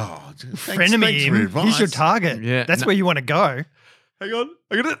Yeah. go, thanks, Friend me thanks for your him. advice. He's your target. Yeah. That's No. where you want to go. Hang on,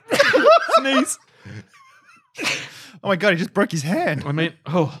 I got it. Sneeze. Oh my God, he just broke his hand. I mean,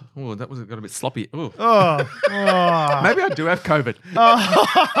 that was got a bit sloppy. Oh, Oh, maybe I do have COVID.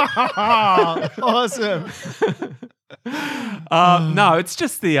 awesome. No, it's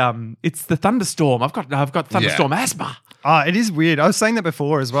just it's the thunderstorm. I've got thunderstorm asthma. It is weird. I was saying that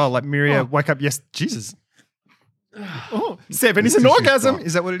before as well. Like Miria woke up Jesus. Oh, 7 is an Tissue's orgasm. fine.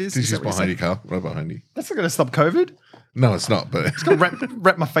 Is that what it is? This Is is that what behind you're you, Carl. Right behind you. saying? That's not going to stop COVID. No, it's not, but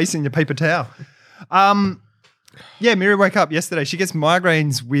wrap my face in your paper towel. Yeah, Miria woke up yesterday. She gets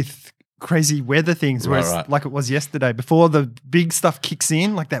migraines with crazy weather things, whereas Right. like it was yesterday, before the big stuff kicks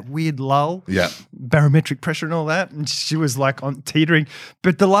in, like that weird lull, yeah. barometric pressure and all that, and she was like on teetering.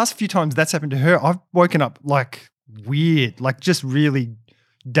 But the last few times that's happened to her, I've woken up like weird, like just really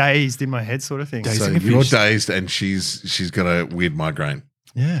dazed in my head, sort of thing. So you're dazed and she's got a weird migraine.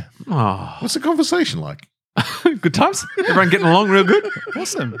 Yeah. Oh, What's the conversation like? Good times? Everyone getting along real good?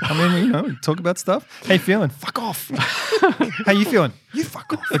 Awesome. I mean, we talk about stuff. How you feeling? Fuck off. How you feeling? You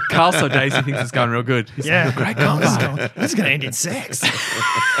fuck off. Carl so Daisy thinks it's going real good. He's Yeah. like, great combo. This is going to end in sex.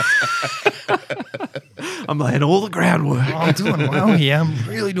 I'm laying all the groundwork. Oh, I'm doing well here. I'm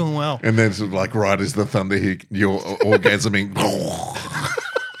really doing well. And then sort of like right as the thunder hit, you're orgasming.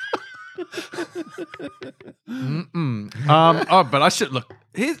 But I should look.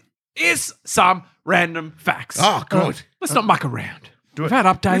 Here's some random facts. Oh, good. Let's not muck around. We've had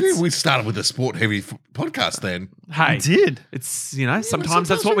updates. We started with a sport heavy podcast then. Hey, I did. it's sometimes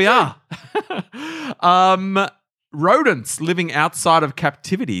that's what we are. Rodents living outside of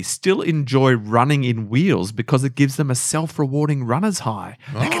captivity still enjoy running in wheels because it gives them a self-rewarding runner's high.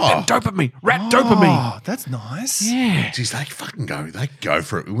 They get them dopamine, rat dopamine. Oh, that's nice. Yeah. Geez, they fucking go. They go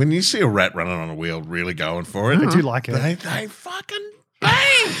for it. When you see a rat running on a wheel, really going for it, I do like it. they fucking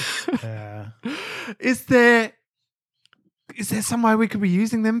bang. Yeah. Is there some way we could be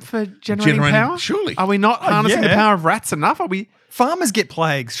using them for generating power? Surely. Are we not harnessing the yeah. power of rats enough? Are we? Farmers get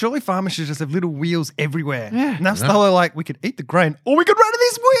plagues. Surely farmers should just have little wheels everywhere. Yeah. And that's the whole like, we could eat the grain or we could run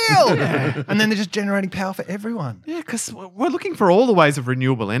this wheel. And then they're just generating power for everyone. Yeah, because we're looking for all the ways of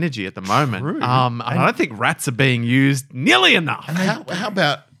renewable energy at the moment. True. And I don't think rats are being used nearly enough. How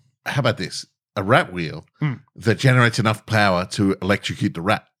about this? A rat wheel that generates enough power to electrocute the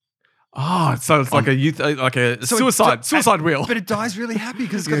rat. Oh, so it's like a suicide wheel. But it dies really happy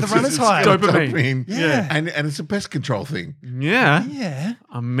because it's got It's the runner's just- high. it's got Dopamine. Yeah. And it's a pest control thing. Yeah. Yeah.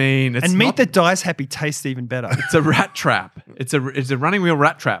 I mean, it's And meat not- that dies happy tastes even better. it's a rat trap. It's a running wheel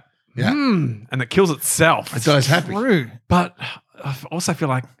rat trap. Yeah. And it kills itself. It dies happy. True. But I also feel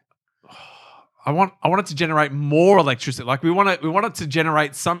like I want it to generate more electricity. Like we want it to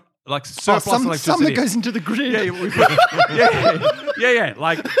generate some like surplus electricity. Some that goes into the grid. Yeah.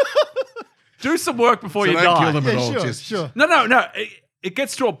 Like do some work before So you don't die. kill them at Yeah, all. sure, Just sure. No. It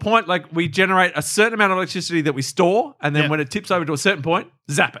gets to a point like we generate a certain amount of electricity that we store, and then Yeah. when it tips over to a certain point,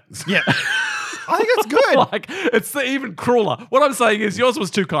 zap it. Yeah. I think that's good. Like it's even crueler. What I'm saying is yours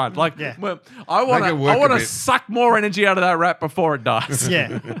was too kind. Like Yeah. well, I want Make it work a to bit. suck more energy out of that rat before it dies.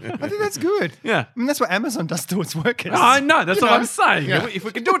 Yeah. I think that's good. Yeah. I mean, that's what Amazon does to its workers. I know. That's You what know? I'm saying. Yeah. If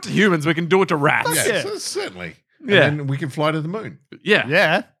we can do it to humans, we can do it to rats. yeah, Yeah. so certainly. Yeah. And then we can fly to the moon Yeah.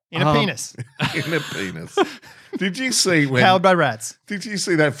 Yeah. In a penis. in a penis. Did you see Powered by rats. Did you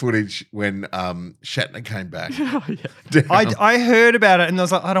see that footage when Shatner came back? I heard about it and I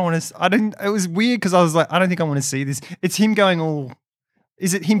was like, I don't want to. It was weird because I was like, I don't think I want to see this. It's him going all.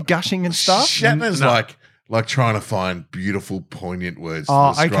 Is it him gushing and stuff? Shatner's No. like trying to find beautiful, poignant words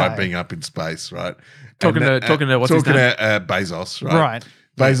Oh, to describe okay. being up in space, right? Talking to what's his name? Bezos, right? Right.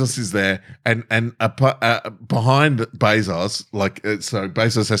 Bezos is there, and behind Bezos, so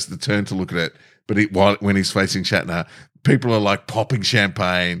Bezos has to turn to look at it, but when he's facing Shatner, people are like popping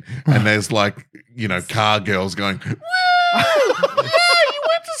champagne, and there's like car girls going, "Woo! Yeah, you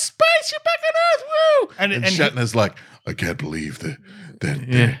went to space, you're back on Earth, woo!" And Shatner's like, "I can't believe that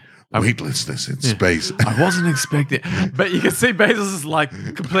Yeah. weightlessness in space." I wasn't expecting, but you can see Bezos is like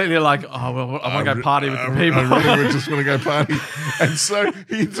completely like, oh well, I want to go party with the people. I really just want to go party. And so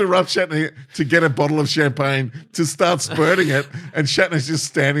he interrupts Shatner to get a bottle of champagne to start spurting it. And Shatner's just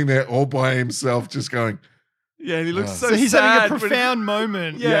standing there all by himself, just going, Yeah, and he looks so So he's sad, having a but- profound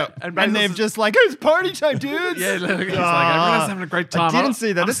moment. Yeah. And Bezos they've is- just like, it's party time, dudes. Yeah, look, he's like, Ah, everyone's having a great time. I didn't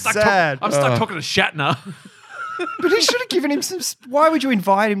see that. I'm It's stuck sad. I'm stuck talking to Shatner. But he should have given him some. Why would you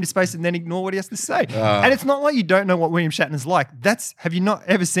invite him to space and then ignore what he has to say? And it's not like you don't know what William Shatner's like. Have you not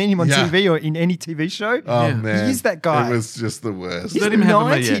ever seen him on Yeah. TV or in any TV show? "Oh man, He is that guy. It was just the worst." He's Let him have a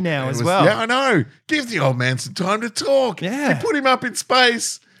 90 yet. now It as was- well. Yeah, I know. Give the old man some time to talk. Yeah. You put him up in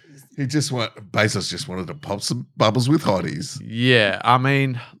space. Bezos just wanted to pop some bubbles with hotties. Yeah, I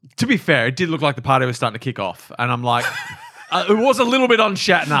mean, to be fair, it did look like the party was starting to kick off, and I'm like, it was a little bit on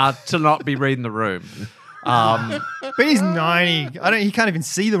Shatner to not be reading the room. But he's 90. He can't even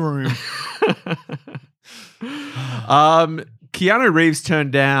see the room. Keanu Reeves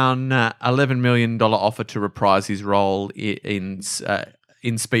turned down $11 million offer to reprise his role in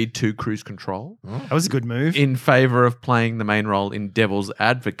Speed 2 Cruise Control That was a good move. in favor of playing the main role in Devil's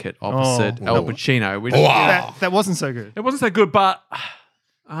Advocate opposite Oh. Al Pacino, which Oh. that wasn't so good. it wasn't so good, but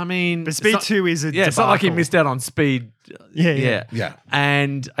I mean, But Speed 2 is a it's not like he debacle. missed out on Speed. Yeah.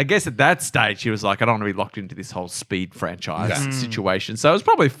 And I guess at that stage, he was like, I don't want to be locked into this whole Speed franchise Yeah. situation. So it was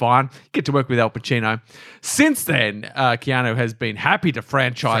probably fine. Get to work with Al Pacino. Since then, Keanu has been happy to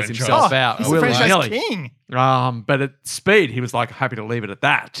franchise himself out. He's the franchise willy-nilly. king. But at Speed, he was like happy to leave it at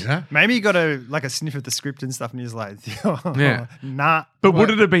that. Yeah. Maybe he got a sniff of the script and stuff, and he's like, Yeah. nah. But would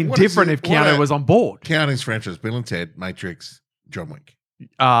it have been what is different it- if Keanu what- was on board? Keanu's franchise: Bill and Ted, Matrix, John Wick.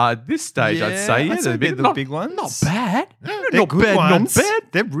 At this stage, I'd say, I'd say they're the not, big ones. Not bad. They're not good bad, ones. not bad.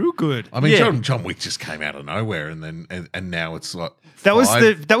 They're real good. I mean, Yeah. John Wick just came out of nowhere, and then and now it's like That was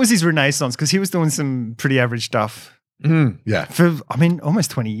five. that was his renaissance because he was doing some pretty average stuff Yeah. for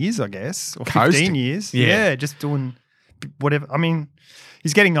almost 20 years, I guess, or 15 Coasting. years. Yeah. Yeah, just doing whatever. I mean,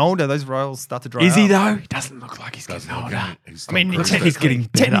 he's getting older. Those roles start to dry Is he up. though? He doesn't look like he's Doesn't getting look older. good. He's I mean, not looks good. like he's getting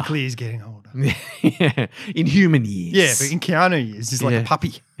better. technically he's getting older. Yeah, in human years. Yeah, but in Keanu years, he's like Yeah. a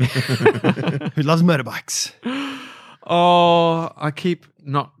puppy who loves motorbikes. Oh, I keep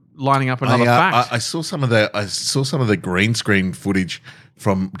not lining up another fact. I saw some of the green screen footage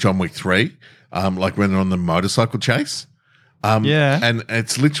from John Wick 3, like when they're on the motorcycle chase. Yeah. And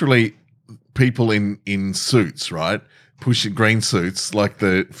it's literally people in suits, right? Pushing green suits, like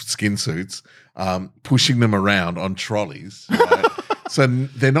the skin suits, pushing them around on trolleys, right? So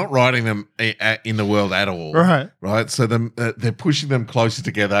they're not riding them in the world at all, Right. Right. So they're pushing them closer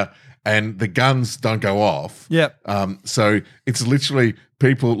together, and the guns don't go off. Yep. So it's literally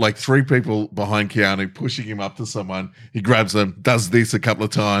people, like 3 people behind Keanu, pushing him up to someone. He grabs them, does this a couple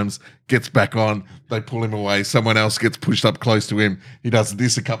of times, gets back on. They pull him away. Someone else gets pushed up close to him. He does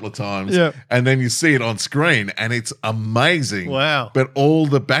this a couple of times. Yep. And then you see it on screen, and it's amazing. Wow. But all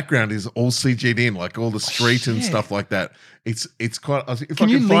the background is all CG'd in, like all the street and shit. stuff like that. It's quite. If Can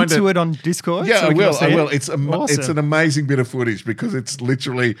I you can link find to it on Discord? Yeah, so I we can all will. see I it? will. It's Awesome. an amazing bit of footage because it's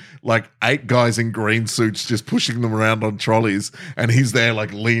literally like 8 guys in green suits just pushing them around on trolleys, and he's there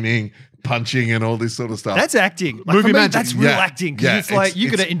like leaning, punching, and all this sort of stuff. That's acting. Like, Movie for me, magic. that's real Yeah. acting. 'Cause Yeah, it's like it's-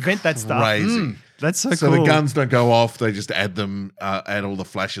 you got to it's invent that stuff. crazy. That's so So cool. the guns don't go off; they just add them, add all the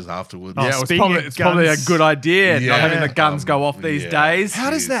flashes afterwards. Oh, yeah, it's speaking of probably a guns- good idea Yeah. not having the guns go off these Yeah. days.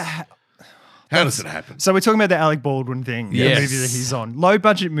 How does that? How does it happen? So we're talking about the Alec Baldwin thing, Yes. the movie that he's on. Low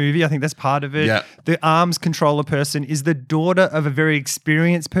budget movie, I think that's part of it. Yeah. The arms controller person is the daughter of a very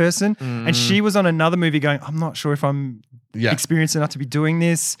experienced person, and she was on another movie going, I'm not sure if I'm Yeah. experienced enough to be doing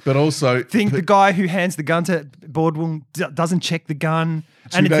this. But also, Think the guy who hands the gun to Baldwin doesn't check the gun,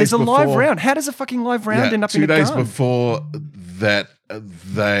 and days there's a live before- round. How does a fucking live round end up in 2 a days gun? before that,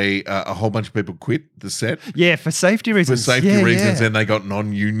 they a whole bunch of people quit the set. Yeah, for safety For reasons. safety Yeah, reasons, yeah. and they got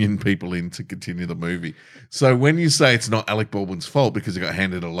non-union people in to continue the movie. So when you say it's not Alec Baldwin's fault because he got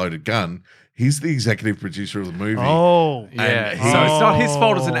handed a loaded gun, he's the executive producer of the movie. Oh, Yeah, And so it's not his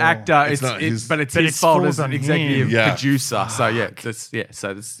fault as an Oh. actor, It's not his- but it's But his it fault falls as an on executive him. Yeah. producer. So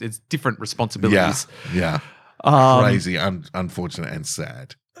it's different yeah, responsibilities. yeah, Um, crazy, unfortunate, and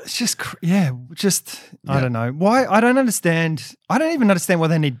sad. it's just I don't know why. I don't understand. I don't even understand why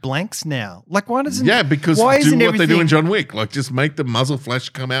they need blanks now. Like, why doesn't? Yeah, because why do isn't what they do in everything- John Wick, like just make the muzzle flash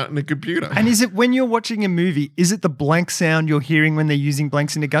come out in a computer. And is it when you're watching a movie? Is it the blank sound you're hearing when they're using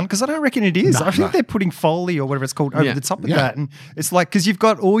blanks in a gun? Because I don't reckon it is. I think they're putting Foley or whatever it's called over Yeah. the top of Yeah. that, and it's like because you've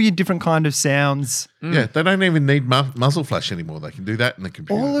got all your different kind of sounds. Yeah, they don't even need muzzle flash anymore. They can do that in the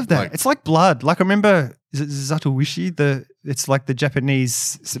computer. All of that. Like, It's like blood. Like I remember, is it Zatoichi? It's like the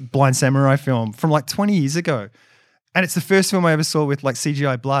Japanese blind samurai film from like 20 years ago. And it's the first film I ever saw with like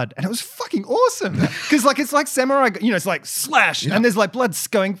CGI blood. And it was fucking awesome. Because like it's like samurai, it's like slash and there's like blood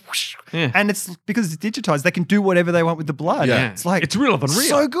going whoosh. Yeah. And it's because it's digitized, they can do whatever they want with the blood. Yeah. It's like It's realer than real.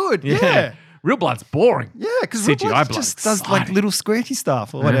 So good. Yeah. Real blood's boring. Yeah, because CGI blood blood, just does like exciting. little squirty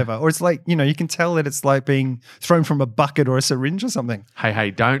stuff or whatever. Or it's like, you can tell that it's like being thrown from a bucket or a syringe or something.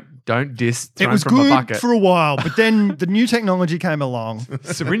 Hey, don't diss. It thrown was from a good bucket. for a while, but then the new technology came along.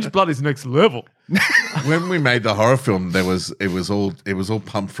 Syringe blood is next level. when we made the horror film, it was all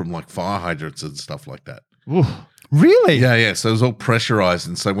pumped from like fire hydrants and stuff like that. Really? Yeah. So it was all pressurized,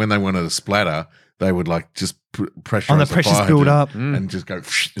 and so when they wanted a splatter, they would like just pressurize On the pressures fire build hydrant up. and just go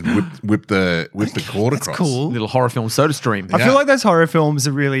and whip the cord That's across. cool. Little horror film soda stream. I Yeah. feel like those horror films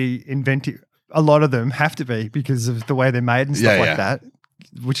are really inventive. A lot of them have to be because of the way they're made and stuff Yeah, like yeah. that.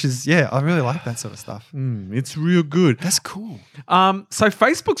 Which is, I really like that sort of stuff. It's real good. That's cool. So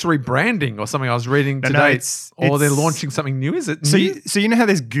Facebook's rebranding or something I was reading No, today. it's- or they're it's- launching something new. Is it So new? you know how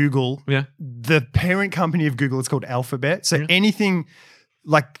there's Google? Yeah. The parent company of Google is called Alphabet. So anything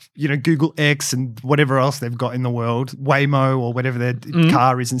like, Google X and whatever else they've got in the world, Waymo or whatever their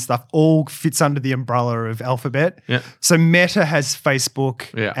car is and stuff, all fits under the umbrella of Alphabet. Yeah. So Meta has Facebook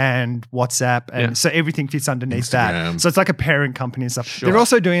Yeah. and WhatsApp, and so everything fits underneath that. Instagram. So it's like a parent company and stuff. Sure. They're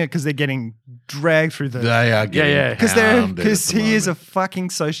also doing it because they're getting dragged through the They are getting yeah. because he is a fucking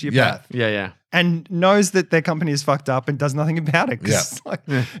sociopath. Yeah. Yeah. And knows that their company is fucked up and does nothing about it. 'cause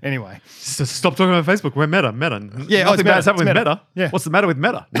anyway. So stop talking about Facebook. We're Meta. Yeah, Nothing it's bad's happening with Meta. Meta. Yeah. What's the matter with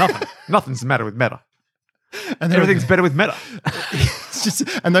Meta? Nothing. Nothing's the matter with Meta. And Everything's better with Meta. it's just,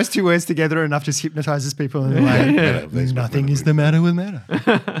 and those two words together enough just hypnotizes people and they're like, nothing is the matter with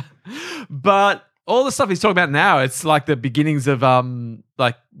Meta. But all the stuff he's talking about now, it's like the beginnings of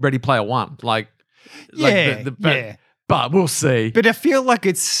like Ready Player One. Yeah, But we'll see. But I feel like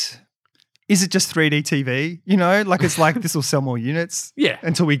is it just 3D TV? Like it's like this will sell more units. Yeah.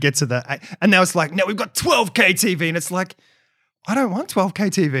 Until we get to the, and now it's like, no, we've got 12K TV. And it's like, I don't want 12K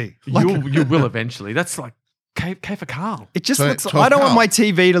TV. Like, You will eventually. That's like K for Carl. it just So looks, 12 I don't want Carl. my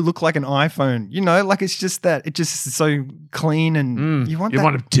TV to look like an iPhone. Like it's just that, it just is so clean and you want You that,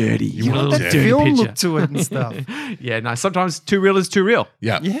 want it dirty. You want a that dirty film picture. look to it and stuff. Yeah, no, sometimes too real is too real.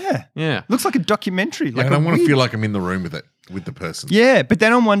 Yeah. Yeah. Yeah. Looks like a documentary. Like I don't want to weird- feel like I'm in the room with it, with the person. Yeah, but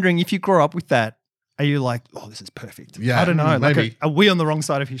then I'm wondering if you grow up with that, are you like, oh, this is perfect? Yeah, I don't know. Like, maybe. are we on the wrong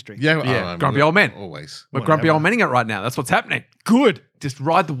side of history? Yeah. Yeah, I'm grumpy old men. Always. We're grumpy old menning it right now. That's what's happening. Good. Just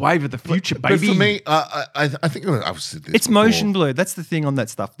ride the wave of the future, But baby. for me, I think I've said this It's before. motion blur. That's the thing on that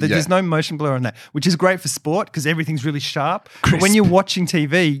stuff. Yeah. There's no motion blur on that, which is great for sport because everything's really sharp. But when Crisp. you're watching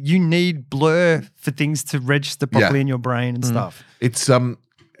TV, you need blur for things to register properly Yeah. in your brain and stuff. It's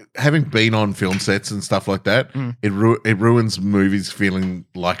having been on film sets and stuff like that, Mm. it ruins movies feeling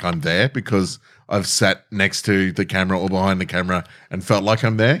like I'm there because I've sat next to the camera or behind the camera and felt like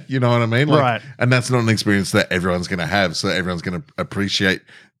I'm there. You know what I mean? Right. And that's not an experience that everyone's going to have. So everyone's going to appreciate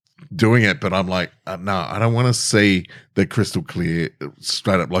doing it. But I'm like, no, I don't want to see the crystal clear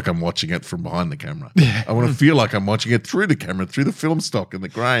straight up like I'm watching it from behind the camera. I want to feel like I'm watching it through the camera, through the film stock and the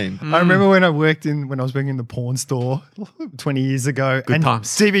grain. I remember when I was working in the porn store 20 years ago, and times.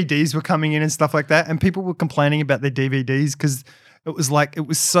 DVDs were coming in and stuff like that, and people were complaining about their DVDs because it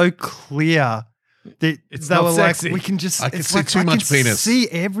was so clear. They not were sexy. like, we can just, I can it's see like, too I much can penis. see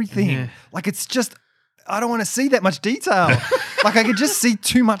everything. Yeah. Like it's just, I don't want to see that much detail. Like I could just see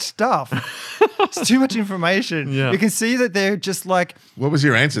too much stuff. It's too much information. Yeah. You can see that they're just like, What was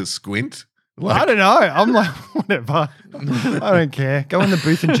your answer? Squint? I don't know. I'm like, whatever. I don't care. Go in the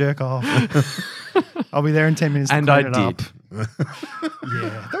booth and jerk off. I'll be there in 10 minutes. To And clean I it did. Up.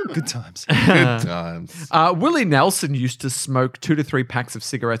 Yeah, they were good times. Good times. Willie Nelson used to smoke 2 to 3 packs of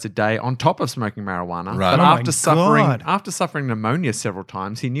cigarettes a day on top of smoking marijuana. Right. But Oh my God. after suffering pneumonia several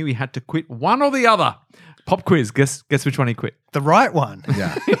times, he knew he had to quit one or the other. Pop quiz. Guess which one he quit. The right one.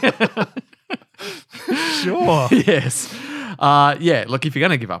 Yeah. Sure. Yes. Yeah. Look, if you're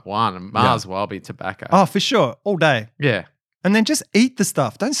going to give up one, it might as well be tobacco. Oh, for sure. All day. Yeah. And then just eat the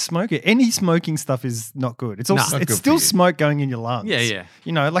stuff. Don't smoke it. Any smoking stuff is not good. It's all, No. Not it's good still for you. smoke going in your lungs. Yeah, yeah.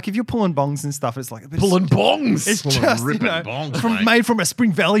 You know, like if you're pulling bongs and stuff, it's like a bit Pulling bongs. It's Pulling just ripping bongs, mate. made from a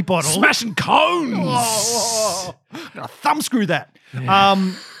Spring Valley bottle. Smashing cones. Oh, gonna thumb screw that.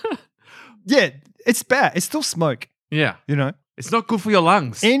 Yeah, it's bad. It's still smoke. Yeah. You know, It's not good for your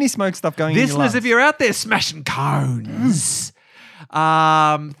lungs. any smoke stuff going in your Listeners, lungs. if you're out there smashing cones,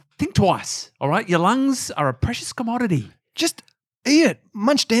 think twice. All right. Your lungs are a precious commodity. just eat it,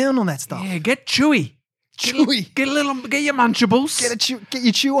 munch down on that stuff. Yeah. Get chewy. Chewy. Get your munchables. Get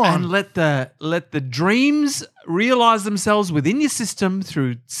your chew on. and let the dreams realize themselves within your system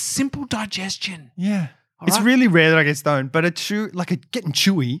through simple digestion. Yeah. All It's right. really rare that I get stoned, but getting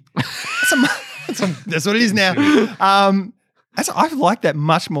chewy. That's what it is now. I like that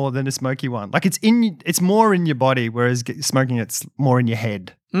much more than a smoky one. Like it's more in your body, whereas smoking it's more in your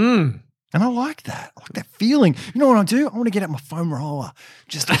head. And I like that. I like that feeling. You know what I do? I want to get out my foam roller,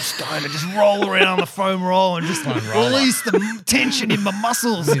 just get stoned and just roll around on the foam roller and just release the tension in my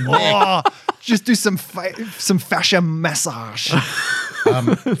muscles. Oh, just do some fascia massage.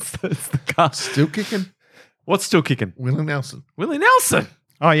 It's the car. Still kicking. What's still kicking? Willie Nelson. Willie Nelson.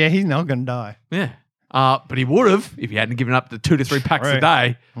 Oh yeah, he's not going to die. Yeah. But he would have if he hadn't given up the 2 to 3 packs a Right.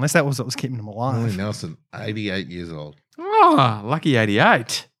 day. Unless that was what was keeping him Willie alive. Nelson, 88 years old. Oh, lucky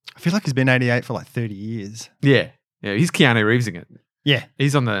 88. I feel like he's been 88 for like 30 years. Yeah. Yeah. He's Keanu Reevesing it. Yeah.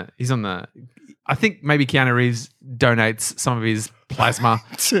 He's on the I think maybe Keanu Reeves donates some of his plasma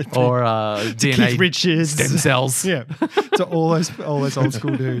or DNA Keith Richards. stem cells. Yeah. To all those old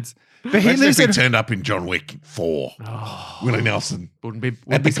school dudes. But he Imagine if lives he in turned up in John Wick 4. Willie Nelson Wouldn't be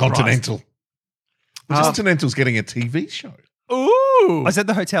at be the surprised. Continental. The Continental's getting a TV show. Ooh. Ooh. Is that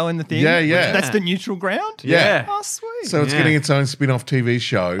the hotel in the thing? Yeah, yeah. That's the neutral ground? Yeah. Oh, sweet. So it's Yeah. getting its own spin-off TV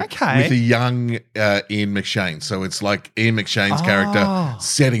show Okay. with a young Ian McShane. So it's like Ian McShane's character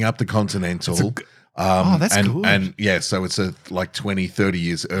setting up the Continental. that's and, good. And yeah, so it's like 20, 30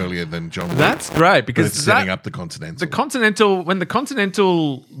 years earlier than John Wick. That's great but because it's setting up the Continental. when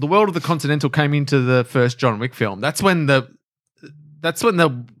the world of the Continental came into the first John Wick film, that's when the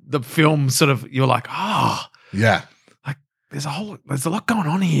film sort of, you're like, Yeah. like there's a lot going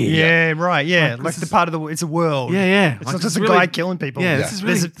on here. yeah, right. Yeah. Like, Like this the part of the, it's a world. Yeah. It's Like, not this just a is guy really- killing people. Yeah, Yeah. this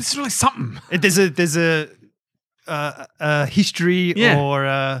is really something. There's a history Yeah. or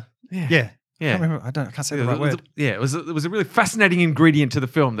Yeah. yeah. Yeah. I can't remember. I can't say the Yeah, right word. it was a really fascinating ingredient to the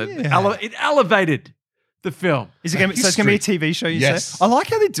film that Yeah. it elevated the film. Is it going? So it's going to be a TV show. You Yes. say? I like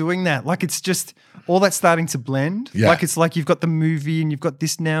how they're doing that. Like it's just all that's starting to blend. Yeah. Like it's like you've got the movie and you've got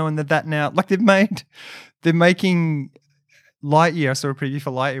this now and that now. Like they're making Lightyear. I saw a preview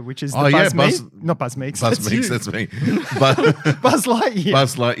for Lightyear, which is the Oh, yeah, not Buzz Meeks. Buzz that's Meeks, you. that's me. But Buzz Lightyear.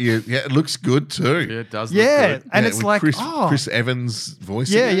 Buzz Lightyear, yeah, it looks good too. Yeah, it does. Look Yeah, good. and Yeah, it's with like Chris Evans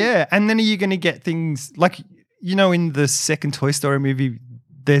voicing yeah, it. yeah. And then are you going to get things like in the second Toy Story movie?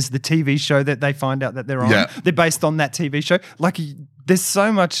 There's the TV show that they find out that they're on. Yeah. They're based on that TV show. Like there's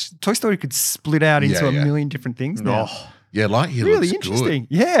so much. Toy Story could split out into a Yeah. million different things now. Yeah, Lightyear Really looks interesting.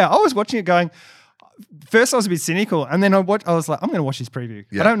 Yeah, I was watching it going. First, I was a bit cynical, and then I was like, I'm going to watch this preview.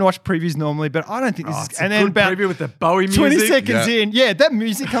 Yeah. I don't watch previews normally, but I don't think this is. It's a And then good about preview with the Bowie music. 20 seconds Yeah. in, that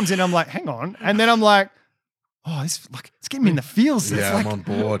music comes in. I'm like, hang on, and then I'm like, oh, it's getting me in the feels. good. It's Yeah, like, I'm on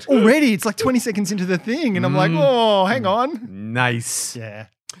board. already. It's like 20 seconds into the thing, and I'm like, oh, hang on. Nice. Yeah.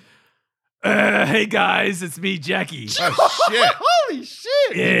 Hey guys, it's me, Jackie. Oh, shit. Holy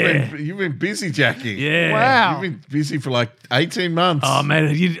shit! Yeah. You've been busy, Jackie. Yeah. Wow. You've been busy for like 18 months. Oh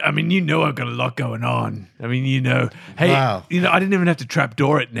man, you know I've got a lot going on. I mean, Hey, Wow. I didn't even have to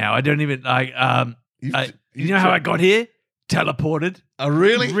trapdoor it now. I don't even like. You know how I got here? Teleported. Oh,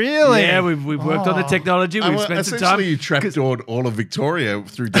 really? Really? Yeah, we've worked on the Oh. technology. We've spent some time. Essentially, you trapdoored all of Victoria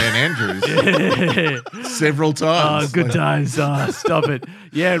through Dan Andrews several Oh, times. good Like, times. Stop it.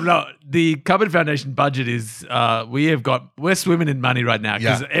 Yeah, no, the Cupboard Foundation budget is, we're swimming in money right now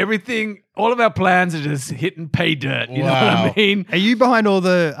because Yeah. all of our plans are just hitting pay dirt. You know what I Wow. mean? Are you behind all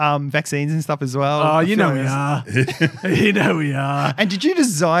the vaccines and stuff as well? Oh, I you feel know we like- are. You know we are. And did you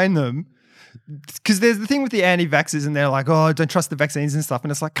design them? Because there's the thing with the anti-vaxxers and they're like, oh, don't trust the vaccines and stuff.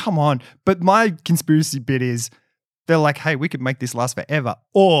 And it's like, come on. But my conspiracy bit is they're like, hey, we could make this last forever.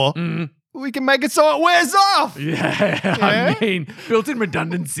 Or we can make it so it wears off. Yeah, I mean, built-in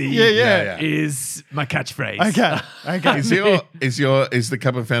redundancy. Yeah. is my catchphrase. Okay. Is the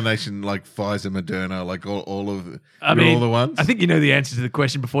Cupboard Foundation like Pfizer, Moderna, like all of I mean, all the ones? I think you know the answer to the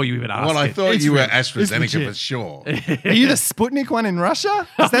question before you even asked Well, I it. thought It's you were real. It's AstraZeneca legit. for sure. Are you the Sputnik one in Russia?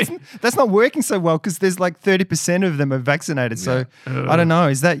 'Cause that's not working so well because there's like 30% of them are vaccinated. So I don't know.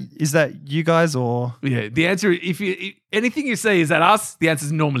 Is that you guys or? Yeah, the answer, if anything you say, is that us? The answer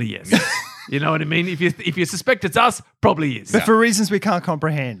is normally yes. You know what I mean? If you suspect it's us, probably is. But for reasons we can't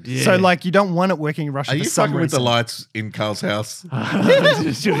comprehend. Yeah. So like you don't want it working in Russia Are for you some fucking with the reason. lights in Carl's house? What's going on?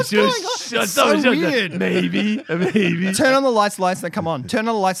 It's so weird. Maybe. Turn on the lights that come on. Turn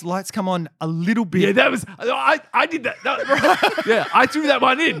on the lights come on a little bit. Yeah, that was I did that. Yeah, I threw that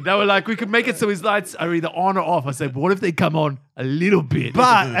one in. They were like, we could make it so his lights are either on or off. I said, what if they come on a little bit?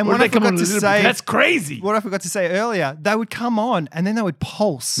 But- and what what if I they come on forgot a to little say- bit? That's crazy. What I forgot to say earlier, they would come on and then they would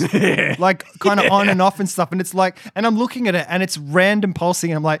pulse, like kind of on and off and stuff. And it's like, and I'm looking at it and it's random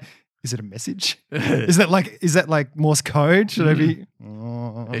pulsing. And I'm like, is it a message? Is that like Morse code? Should I be?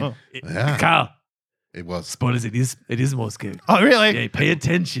 Yeah. Carl, It was. spoilers, it is Morse code. Oh, really? Yeah, pay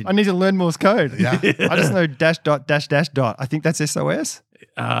attention. I need to learn Morse code. Yeah. I just know dash dot dash dash dot. I think that's SOS.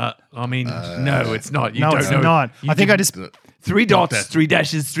 I mean, no, it's not. You No, don't it's know. not. You I think I didn't- just. 3 Not dots, that. 3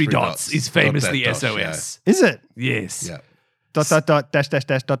 dashes, 3 Three dots dots. is Not famously that dash, SOS. Is it? Yes. Yeah. Dot dot dot dash dash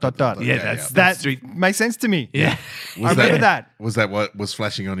dash dot dot dot. Yeah, Yeah, that's yeah. That three. makes sense to me. Yeah. I remember that. Was that what was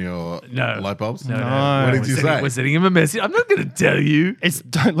flashing on your No. light bulbs? No. What did you say? We're sending him a message. I'm not going to tell you. It's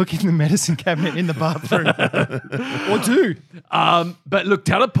don't look in the medicine cabinet in the bathroom. Or do. But look,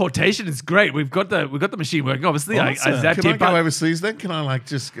 teleportation is great. We've got the machine working. Obviously, I Awesome. zapped Can I it, go but overseas then? Can I like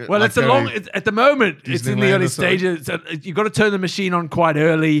just go, well, like it's a go long. to- It's, at the moment, it's in the Disneyland early or something? stages. So you've got to turn the machine on quite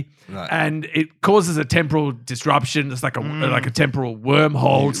early, Right. and it causes a temporal disruption. It's like a temporal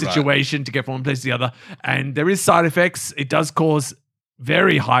wormhole Right. situation to get from one place to the other. And there is side effects. It does cause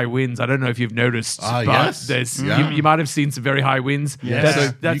very high winds. I don't know if you've noticed, Ah, but yes. there's Yeah. you might have seen some very high winds. Yeah.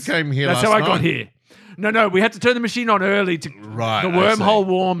 So you came here That's last how I got night. here. No. We had to turn the machine on early to Right, the I wormhole see.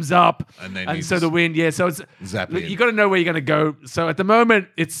 warms up, And then and you so just the wind. Yeah, so it's zap look, in. you got to know where you're going to go. So at the moment,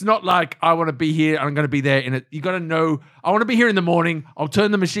 it's not like I want to be here. I'm going to be there in it. You got to know I want to be here in the morning. I'll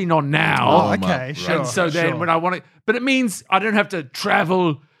turn the machine on now. Oh, Warm up, okay, right. sure. And so then when I want to, but it means I don't have to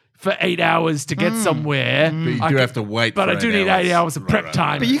travel for 8 hours to get somewhere. But you I do can- have to wait. But for I do need 8 hours of prep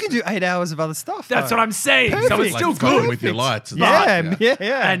time. But you can do 8 hours of other stuff. That's though. what I'm saying. So it's Perfect. still Like fun good. with your lights. And Yeah, stuff,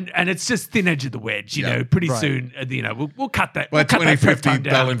 yeah. And it's just thin edge of the wedge, you Yeah. know. Pretty Right. soon, we'll cut that. By We'll cut that prep 2050, time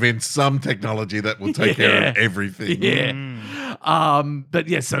they'll down. invent some technology that will take care of Yeah. everything. Yeah. But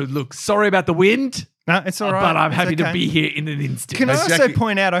yeah. So look, sorry about the wind, No, it's all right. but I'm It's happy to okay. be here in an instant. Can I Hey, also Jackie-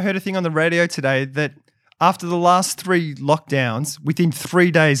 point out, I heard a thing on the radio today that after the last 3 lockdowns, within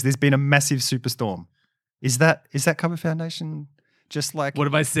 3 days, there's been a massive superstorm. Is that Cover Foundation just like... What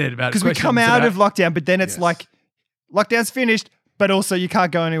have I said about? Because we come questions out about- of lockdown, but then it's Yes. like, lockdown's finished, but also you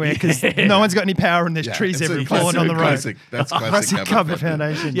can't go anywhere because Yeah. no one's got any power and there's Yeah, trees it's a everywhere falling classic- on the road. classic- That's classic Classic Cover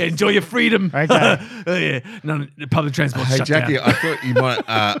Foundation. Yeah, enjoy your freedom. Okay. Oh, yeah. No, the public transport Hey shut Jackie, down. I thought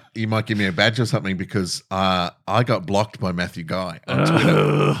you might give me a badge or something because I got blocked by Matthew Guy on Twitter.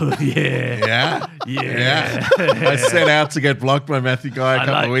 Oh, yeah. Yeah, I set out to get blocked by Matthew Guy a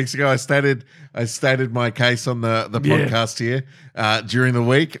couple like- of weeks ago. I stated my case on the Yeah. podcast here during the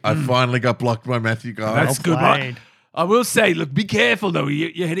week. I finally got blocked by Matthew Guy. That's good. played. Right? I will say, look, be careful though.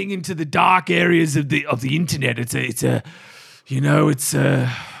 You're heading into the dark areas of the internet. It's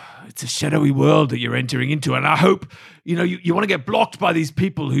a shadowy world that you're entering into, and I hope you want to get blocked by these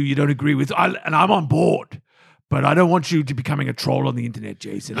people who you don't agree with. And I'm on board. But I don't want you to becoming a troll on the internet,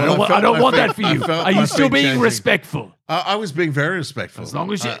 Jason. I No, don't, I want, felt I don't my want feet- that for I you. felt Are my you still feet being changing. respectful? I was being very respectful. As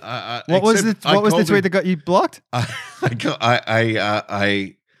long as you- What was the called tweet him- that got you blocked? I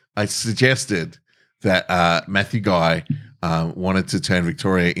suggested that Matthew Guy wanted to turn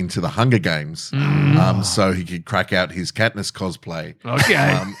Victoria into the Hunger Games, so he could crack out his Katniss cosplay.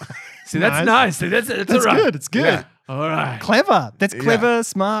 Okay. See, that's nice. See, that's That's all right. good. It's good. Yeah. All right. Clever. That's clever,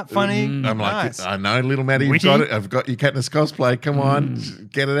 smart, funny. I'm like, nice. I know, little Maddie, you've Witty. got it. I've got your Katniss cosplay. Come on,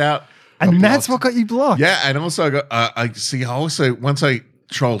 get it out. And Got that's blocked. what got you blocked. Yeah, and also I got I see. I also once I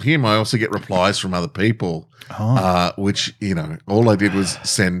troll him, I also get replies from other people, which all I did was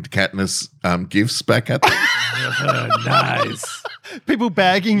send Katniss gifts back at them. Nice. People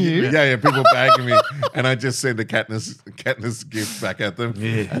bagging you. yeah, people bagging me, and I just sent a Katniss gift back at them,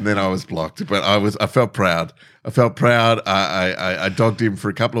 and then I was blocked. But I felt proud. I dogged him for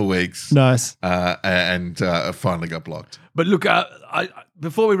a couple of weeks, Nice. and I finally got blocked. But look,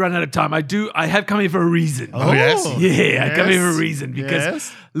 before we run out of time, I have come here for a reason. Oh, yes? Yeah, I come here for a Yes. reason because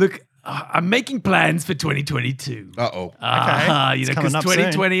Yes. look, I'm making plans for 2022. Uh-oh. It's Because coming up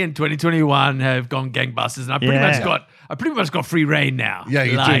 2020 and 2021 have gone gangbusters, and I pretty much got free reign now. Yeah,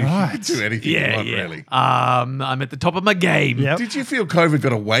 you Like, do. You Right. can do anything you Yeah, want, yeah. really. I'm at the top of my game. Yep. Did you feel COVID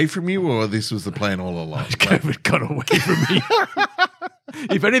got away from you, or this was the plan all along? COVID got away from me.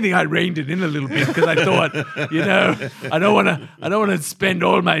 If anything, I reined it in a little bit because I thought, I don't want to spend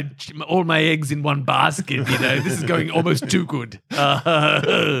all my eggs in one basket. This is going almost too good.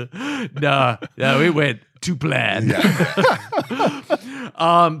 No, it went to plan.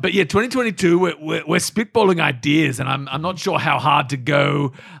 But yeah, 2022, we're spitballing ideas, and I'm not sure how hard to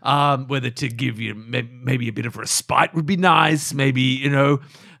go. Whether to give you maybe a bit of respite would be nice. Maybe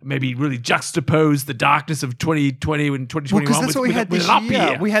maybe really juxtapose the darkness of 2020 and 2021 Because that's what we had with this an up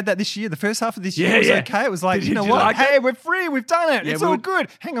year. We had that this year. The first half of this year Yeah, was yeah. okay. It was like, Did you know you what? like Hey, it? we're free. We've done it. Yeah, It's we all were- good.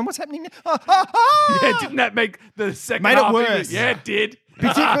 Hang on, what's happening now? Yeah, didn't that make the second Made it half worse. Yeah, it did.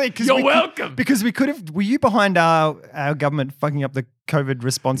 Particularly because You're welcome. Because we could have. Were you behind our government fucking up the COVID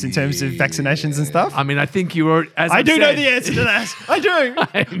response in terms of vaccinations and stuff? I mean, I think you were. As I I've do know said- the answer to that. I do.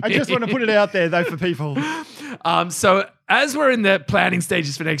 I just want to put it out there though for people. So as we're in the planning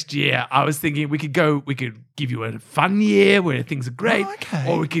stages for next year, I was thinking we could give you a fun year where things are great, Oh, okay.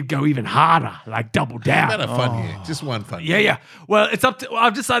 or we could go even harder, like double down. Not a fun year, just one fun Yeah, year. yeah. Well, it's up to.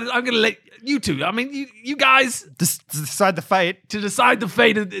 I've decided I'm going to let you two. I mean, you guys Just to decide the fate. to decide the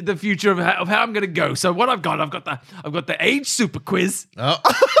fate of the future of how I'm going to go. So what I've got the age super quiz. Oh,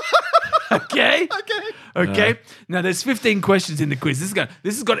 Okay. Okay. Now there's 15 questions in the quiz. This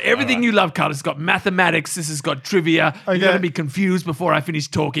has got everything you love, Carl. It's got mathematics. This has got trivia. Okay. You're going to be confused before I finish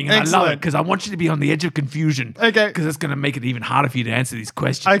talking, and I love it Excellent. because I want you to be on the edge of confusion. Okay. Because it's going to make it even harder for you to answer these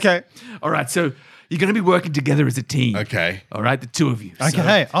questions. Okay. All right. So you're going to be working together as a team. okay. All right. The two of you.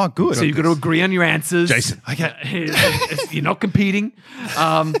 Okay. Oh, good. So you've got to agree on your answers. Jason. Okay. You're not competing.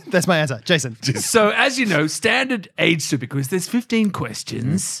 That's my answer, Jason. So as you know, standard age super quiz, there's 15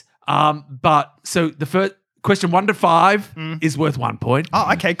 questions. But so the first question 1 to 5 is worth 1 point.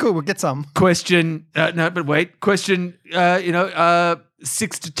 Oh, okay, cool. We'll get some. Question, question,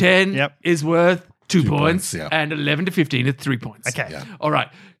 6 to 10 Yep. is worth 2 points, points, yeah. and 11 to 15 is 3 points. Okay. Yeah. All right.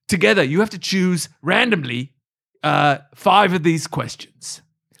 Together, you have to choose randomly 5 of these questions.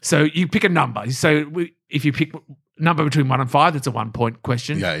 So you pick a number. So if you pick number between 1 and 5, that's a 1 point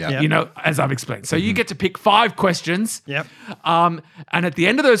question. Yeah, yeah. Yeah. You know, as I've explained. So you get to pick 5 questions. Yep. And at the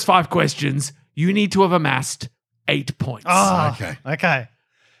end of those 5 questions, you need to have amassed 8 points. Oh, Okay. okay.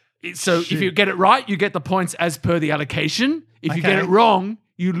 So if you get it right, you get the points as per the allocation. If you get Okay. it wrong,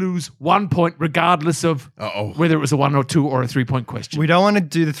 you lose 1 point regardless of Uh-oh. whether it was a 1 or 2 or a 3 point question. We don't want to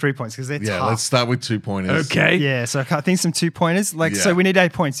do the 3 points because they're Yeah, tough. let's start with 2 pointers. Okay. Yeah, so I think some 2 pointers. So Yeah. we need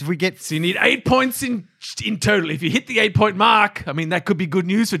 8 points. If we get So you need 8 points in total. If you hit the 8 point mark, I mean, that could be good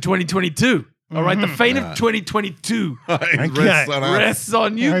news for 2022. All right. The fate of 2022 It rests on us. rests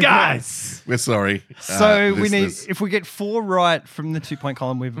on you Okay. guys. We're sorry. So we need, listeners. if we get 4 right from the 2 point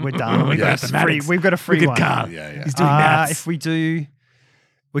column, we're done. We've, Yeah. got a free, we've got a free Look one. at Carl. Yeah, yeah. He's doing maths. If we do,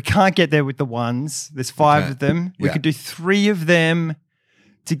 we can't get there with the ones. There's 5 Okay. of them. We Yeah. could do 3 of them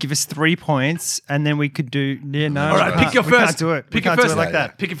to give us 3 points, and then we could do. Yeah, no. All right, we pick your can't- we first. Can't do it. We Pick your can't do first it like Yeah,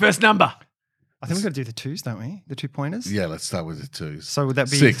 that. Pick your first number. I think we've got to do the 2s, don't we? The 2 pointers. Yeah, let's start with the 2s. So would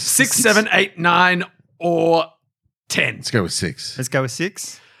that be 6. 6, 7, 8, 9, or 10. Let's go with 6. Let's go with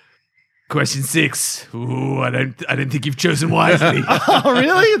 6. Question 6. Ooh, I don't think you've chosen wisely. Oh,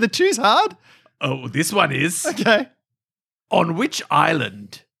 really? Are the 2s hard? Oh, this one is. Okay. On which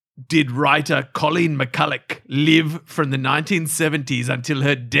island did writer Colleen McCulloch live from the 1970s until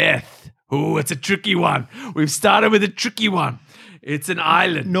her death? Oh, it's a tricky one. We've started with a tricky one. It's an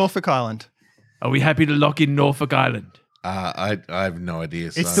island. Norfolk Island. Are we happy to lock in Norfolk Island? I have no idea.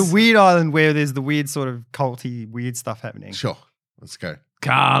 It's so- the weird island where there's the weird sort of culty, weird stuff happening. Sure. Let's go.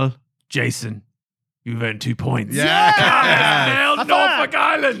 Carl, Jason, you've earned 2 points. Yeah. Carl has nailed High five. Norfolk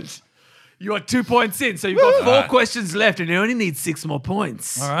Island. You are 2 points in, so you've got 4 questions left, and you only need 6 more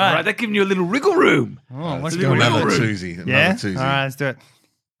points. All right. That's giving you a little wriggle room. Oh, Let's do go it. another Wiggle room. twosie. Another yeah? twosie. All right, let's do it.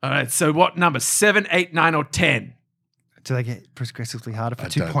 All right, so what number? 7, 8, 9, or 10? Do they get progressively harder for I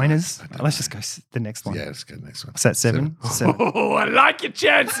 2 don't know. pointers? I don't Let's just go the next one. Yeah, let's go next one. What's that, 7? 7. Oh, I like your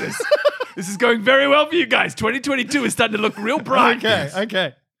chances. This is going very well for you guys. 2022 is starting to look real bright.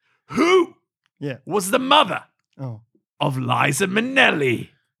 Okay. Who Yeah. was the mother Oh. of Liza Minnelli?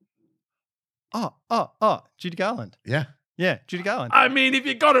 Oh. Judy Garland. Yeah. Yeah, Judy Garland. I mean, if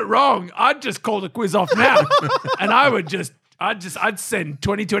you got it wrong, I'd just call the quiz off now. And I'd send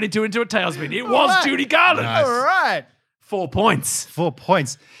 2022 into a tailspin. It was right. Judy Garland. Nice. All right. 4 points. 4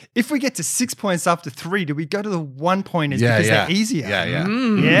 points. If we get to 6 points after 3, do we go to the 1 pointers Yeah, because yeah. they're easier? Yeah, yeah.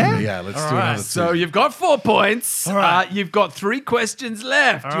 Yeah? Yeah, let's All do right. another So two. you've got 4 points. All right. You've got 3 questions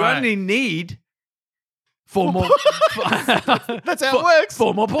left. All you right. only need 4 more. That's how it works.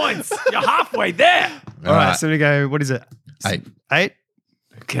 4 more points. You're halfway there. All right, so we go, what is it? 8. 8?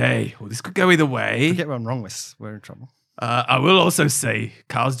 Okay. Well, this could go either way. We get one wrong, we're in trouble. I will also say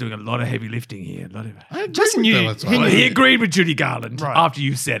Carl's doing a lot of heavy lifting here. A lot of. I agree Jason, with you- that, that's he fine. Well, he agreed with Judy Garland Right. after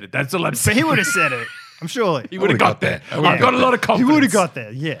you said it. That's all I'm But saying. he would have said it. I'm sure. He would have got there. I would've I've got got a lot of He confidence. would have got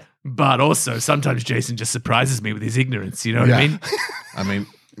there, yeah. But also, sometimes Jason just surprises me with his ignorance. You know what I mean? I mean,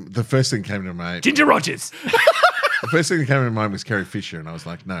 the first thing came to mind. Ginger Rogers. The first thing that came to mind was Carrie Fisher, and I was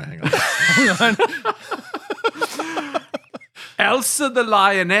like, no, hang on. Elsa the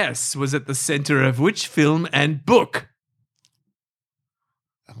Lioness was at the center of which film and book?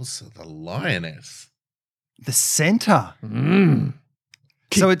 Elsa the Lioness. The center. Mm.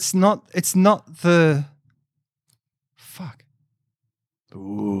 So it's not the fuck.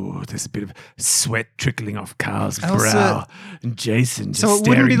 Ooh, there's a bit of sweat trickling off Carl's Elsa- brow. And Jason just So it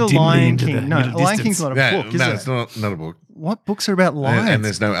wouldn't be the staring dimly Lion into King. the No, middle Lion distance. King's not a No, book, is no, it? it's not a book. What books are about lions? And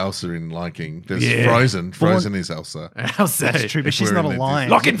there's no Elsa in Lion King. There's Yeah. Frozen. Frozen is Elsa. Elsa. That's true, but If she's we're not a in the lion.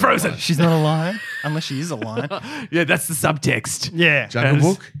 Lock in Frozen. She's not a lion, unless she is a lion. Yeah, that's the subtext. Yeah. Jungle Yes.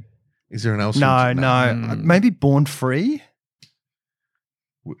 Book? Is there an Elsa? No. Maybe Born Free.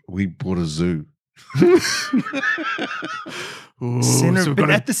 We bought a zoo. Ooh, Center, so we've but got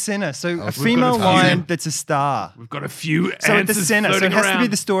a- at the center. So a we've female got a few. lion that's a star. We've got a few So at the answers center. So it floating has to be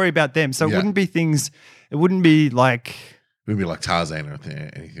around. the story about them. So it Yeah. wouldn't be things. It wouldn't be like We'd be like Tarzan or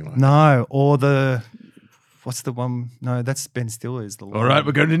anything like that. no, or the what's the one? No, that's Ben Stiller's the. All right,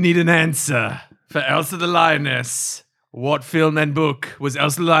 we're going to need an answer for Elsa the Lioness. What film and book was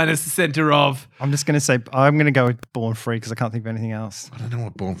Elsa the Lioness the center of? I'm just gonna say I'm gonna go with Born Free because I can't think of anything else. I don't know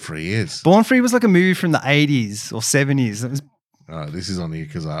what Born Free is. Born Free was like a movie from the 80s or 70s. It was This is on you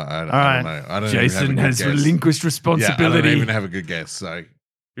because I right. don't know. I don't Jason even have a has good guess. relinquished Yeah, I responsibility. don't even have a good guess. So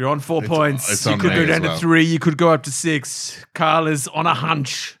You You're on 4 points. it's You on could me go as down to well. 3. You could go up to 6. Carl is on a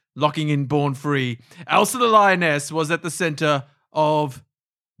hunch, locking in Born Free. Elsa the Lioness was at the center of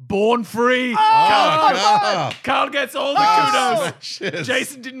Born Free. God. Carl gets all the kudos. Shit.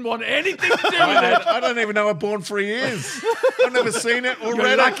 Jason didn't want anything to do with it. I don't even know what Born Free is. I've never seen it or You're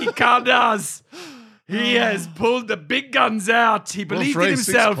read lucky it. Carl does. He has pulled the big guns out. He Born believed Free, in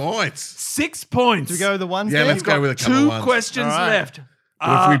himself. 6 points. 6 points. Do we go with the ones Yeah, there? let's go with a couple Two ones. questions All right. left.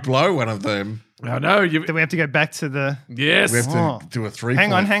 But if we blow one of them, I know. You, Then we have to go back to the. yes. we have to Oh. do a 3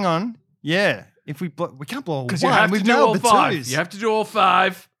 Hang on, point. hang on. Yeah. If we can't blow Because one. you have We've to do all nailed the 5. twos. You have to do all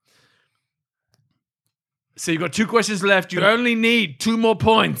 5. So you've got 2 questions left. You only need 2 more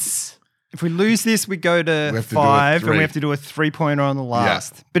points. If we lose this, we go to have to do a 5, and 3. we have to do a 3-pointer on the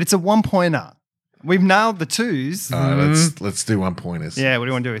last. But it's a 1-pointer. We've nailed the 2s. All right, let's do 1 pointers. Yeah, what do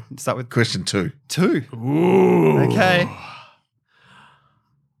you want to do? Start with Question 2. 2. Ooh. Okay.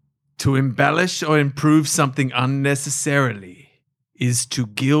 To embellish or improve something unnecessarily is to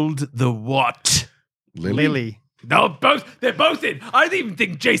gild the what? Lily. No, both. They're both in. I didn't even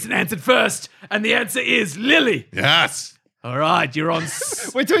think Jason answered first, and the answer is Lily. Yes. All right, you're on.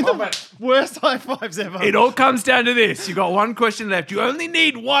 We're doing the worst high fives ever. It all comes down to this. You got 1 question left. You only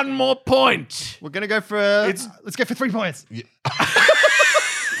need 1 more point. We're going to go for let's go for 3 points.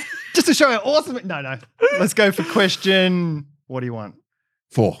 Just to show how awesome it. No. Let's go for question. What do you want?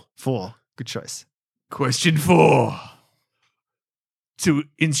 4. 4. Good choice. Question 4. To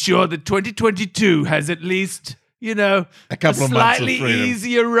ensure that 2022 has at least, a couple of months of slightly freedom.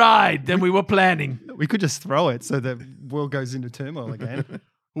 easier ride than we were planning. We could just throw it so the world goes into turmoil again.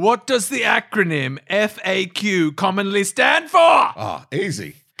 What does the acronym FAQ commonly stand for? Ah,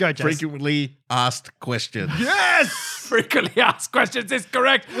 easy. Go, Jason. Frequently asked questions. Yes! Frequently asked questions is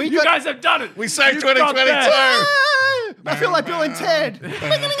correct. You got- guys have done it. We saved You've got 2022. that. I feel like Bill and Ted.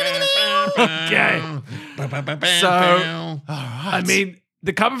 Okay. So, I mean,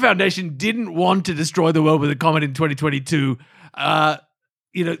 the Carbon Foundation didn't want to destroy the world with a comet in 2022,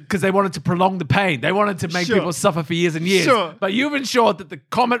 because they wanted to prolong the pain. They wanted to make Sure. people suffer for years and years. Sure. But you've ensured that the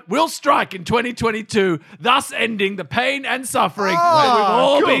comet will strike in 2022, thus ending the pain and suffering that we've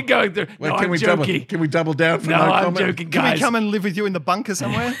all cool. been going through. Wait, No, can I'm we joking. double down for No, no I'm comment? joking, Can guys. we come and live with you in the bunker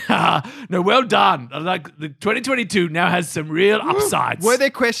somewhere? No, well done. Like the 2022 now has some real upsides. Were there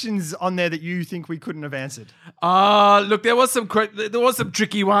questions on there that you think we couldn't have answered? Look, there was some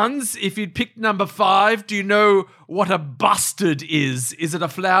tricky ones. If you'd picked number 5, do you know what a bustard is? Is it a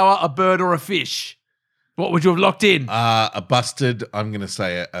flower, a bird, or a fish? What would you have locked in? A busted, I'm going to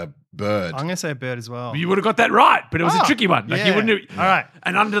say a bird. I'm going to say a bird as well. You would have got that right, but it was a Oh, tricky one. Like you yeah. wouldn't have, All right.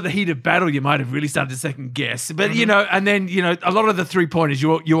 And under the heat of battle, you might have really started to second guess. But and then a lot of the 3-pointers,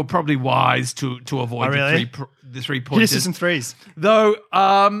 you were probably wise to avoid Oh, really? the 3 Here's pointers. some 3s. Though,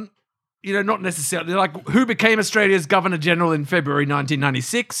 not necessarily. Like, who became Australia's Governor General in February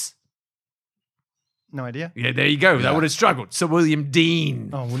 1996? No idea. Yeah, there you go. That Yeah. would have struggled. Sir William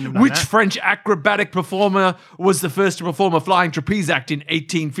Dean. Oh, wouldn't have known Which that. French acrobatic performer was the first to perform a flying trapeze act in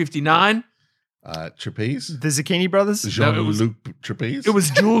 1859? Trapeze? The Zucchini Brothers? Jean-Luc Trapeze? It was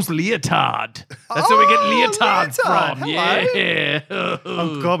Jules Leotard. That's where we get leotard Leotard. from. Hello. Yeah.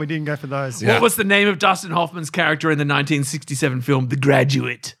 Oh, God, we didn't go for those. Yeah. What was the name of Dustin Hoffman's character in the 1967 film The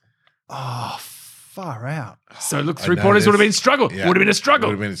Graduate? Oh, far out. So look, I 3-pointers know would have this. been struggle. Yeah. Would have been a struggle.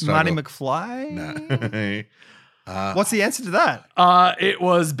 Would have been a Marty struggle. McFly? No. What's the answer to that? It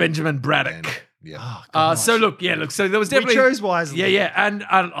was Benjamin Braddock. Yeah. Oh, gosh. So there was definitely we chose wisely. Yeah, and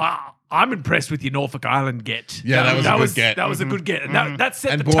I'm impressed with your Norfolk Island get. Yeah, that was a good get. That was a good get, and that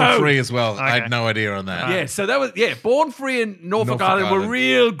set And the Born tone. Free as well. I Okay. had no idea on that. Yeah, so that was Born Free and Norfolk Norfolk Island were Island.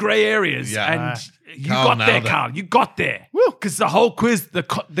 real grey areas, Yeah. and you Carl got there, nailed it. Carl. You got there. Woo. Because the whole quiz, the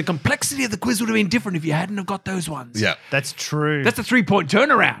complexity of the quiz would have been different if you hadn't have got those ones. Yeah. That's true. That's a 3-point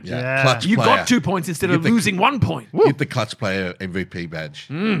turnaround. Yeah. Yeah. Clutch You player. got 2 points instead You of get the- losing 1 point. Get the clutch player MVP badge.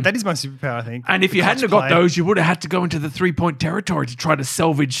 That is my superpower, I think. And if The you hadn't clutch have got play. those, you would have had to go into the 3-point territory to try to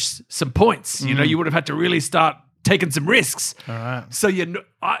salvage some points. You know, you would have had to really start taking some risks. All right. So your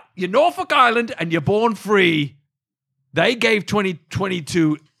Norfolk Island and your Born Free, they gave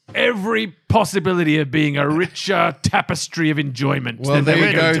 2022 every possibility of being a richer tapestry of enjoyment. Well, than they there were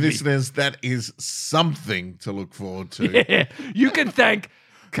you going go, to be. listeners. That is something to look forward to. Yeah, you can thank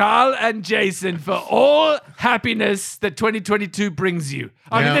Carl and Jason for all happiness that 2022 brings you.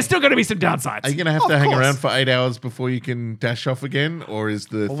 I mean, Now- there's still going to be some downsides. Are you going to have Of to hang course. around for 8 hours before you can dash off again, or is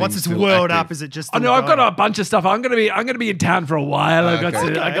the Well, once thing it's still whirled active? up, is it just? Oh no, still I've got going? a bunch of stuff. I'm gonna be in town for a while. I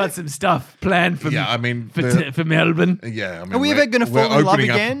Okay. got some stuff planned for Yeah, I mean, for Melbourne. Yeah, I mean, Are we we're- ever gonna we're fall in love opening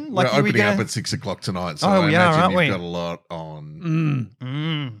up- again? Like, we're are we opening up gonna- at 6 o'clock tonight, so Oh, I we are, imagine aren't you've we? got a lot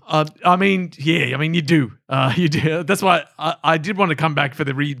on. I mean, yeah, I mean, you do. You do. That's why I did want to come back for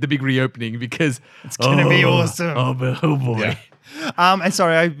the big reopening because It's gonna be awesome. Oh boy. Yeah. And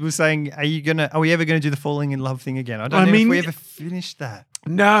sorry, I was saying, are we ever gonna do the falling in love thing again? I don't know if we ever finished that.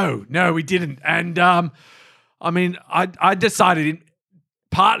 No, we didn't. And I mean, I decided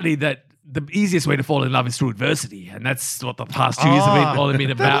partly that the easiest way to fall in love is through adversity, and that's what the past 2 years have all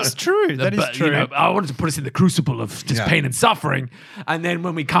been about. That is true. That is true. You know, I wanted to put us in the crucible of just pain and suffering, and then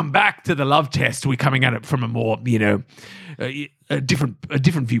when we come back to the love test, we're coming at it from a more, a different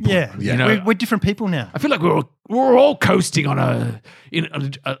viewpoint. Yeah, You know, we're different people now. I feel like we're all coasting on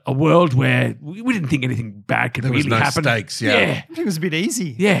a world where we didn't think anything bad could There was really no happen. stakes, yeah. I think it was a bit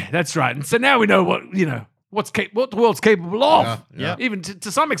easy. Yeah, that's right. And so now we know what the world's capable of. Yeah. Even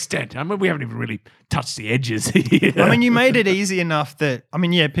to some extent. I mean, we haven't even really touched the edges here. I mean, you made it easy enough that,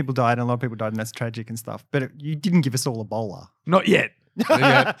 people died and a lot of people died and that's tragic and stuff, but you didn't give us all Ebola. Not yet.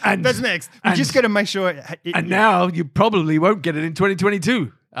 And That's next. We just got to make sure. And now you probably won't get it in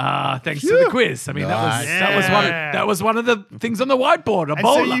 2022. Thanks to the quiz. I mean, Nice. that was one of the things on the whiteboard. and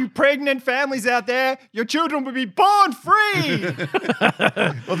Ebola. so you pregnant families out there, your children will be born free.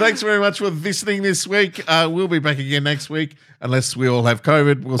 Well, thanks very much for listening this week. We'll be back again next week, unless we all have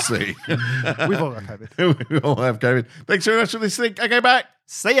COVID. We'll see. We've all got COVID. We all have COVID. Thanks very much for listening. Okay, bye.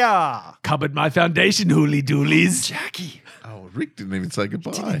 See ya. Covered my foundation, hooly doolies. Jackie. Oh, Rick didn't even say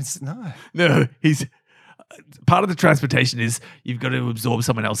goodbye. No. No, he's part of the transportation is you've got to absorb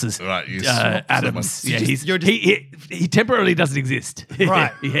someone else's Right, you swap atoms. someone. Yeah, he temporarily doesn't exist.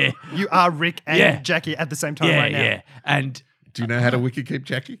 Right. yeah. You are Rick and Yeah. Jackie at the same time Yeah, right now. yeah. And Do you know how to wiki keep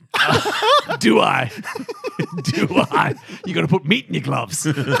Jackie? do I? Do I? You got to put meat in your gloves.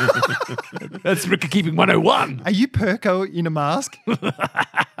 That's Rick Keeping 101. Are you Perko in a mask?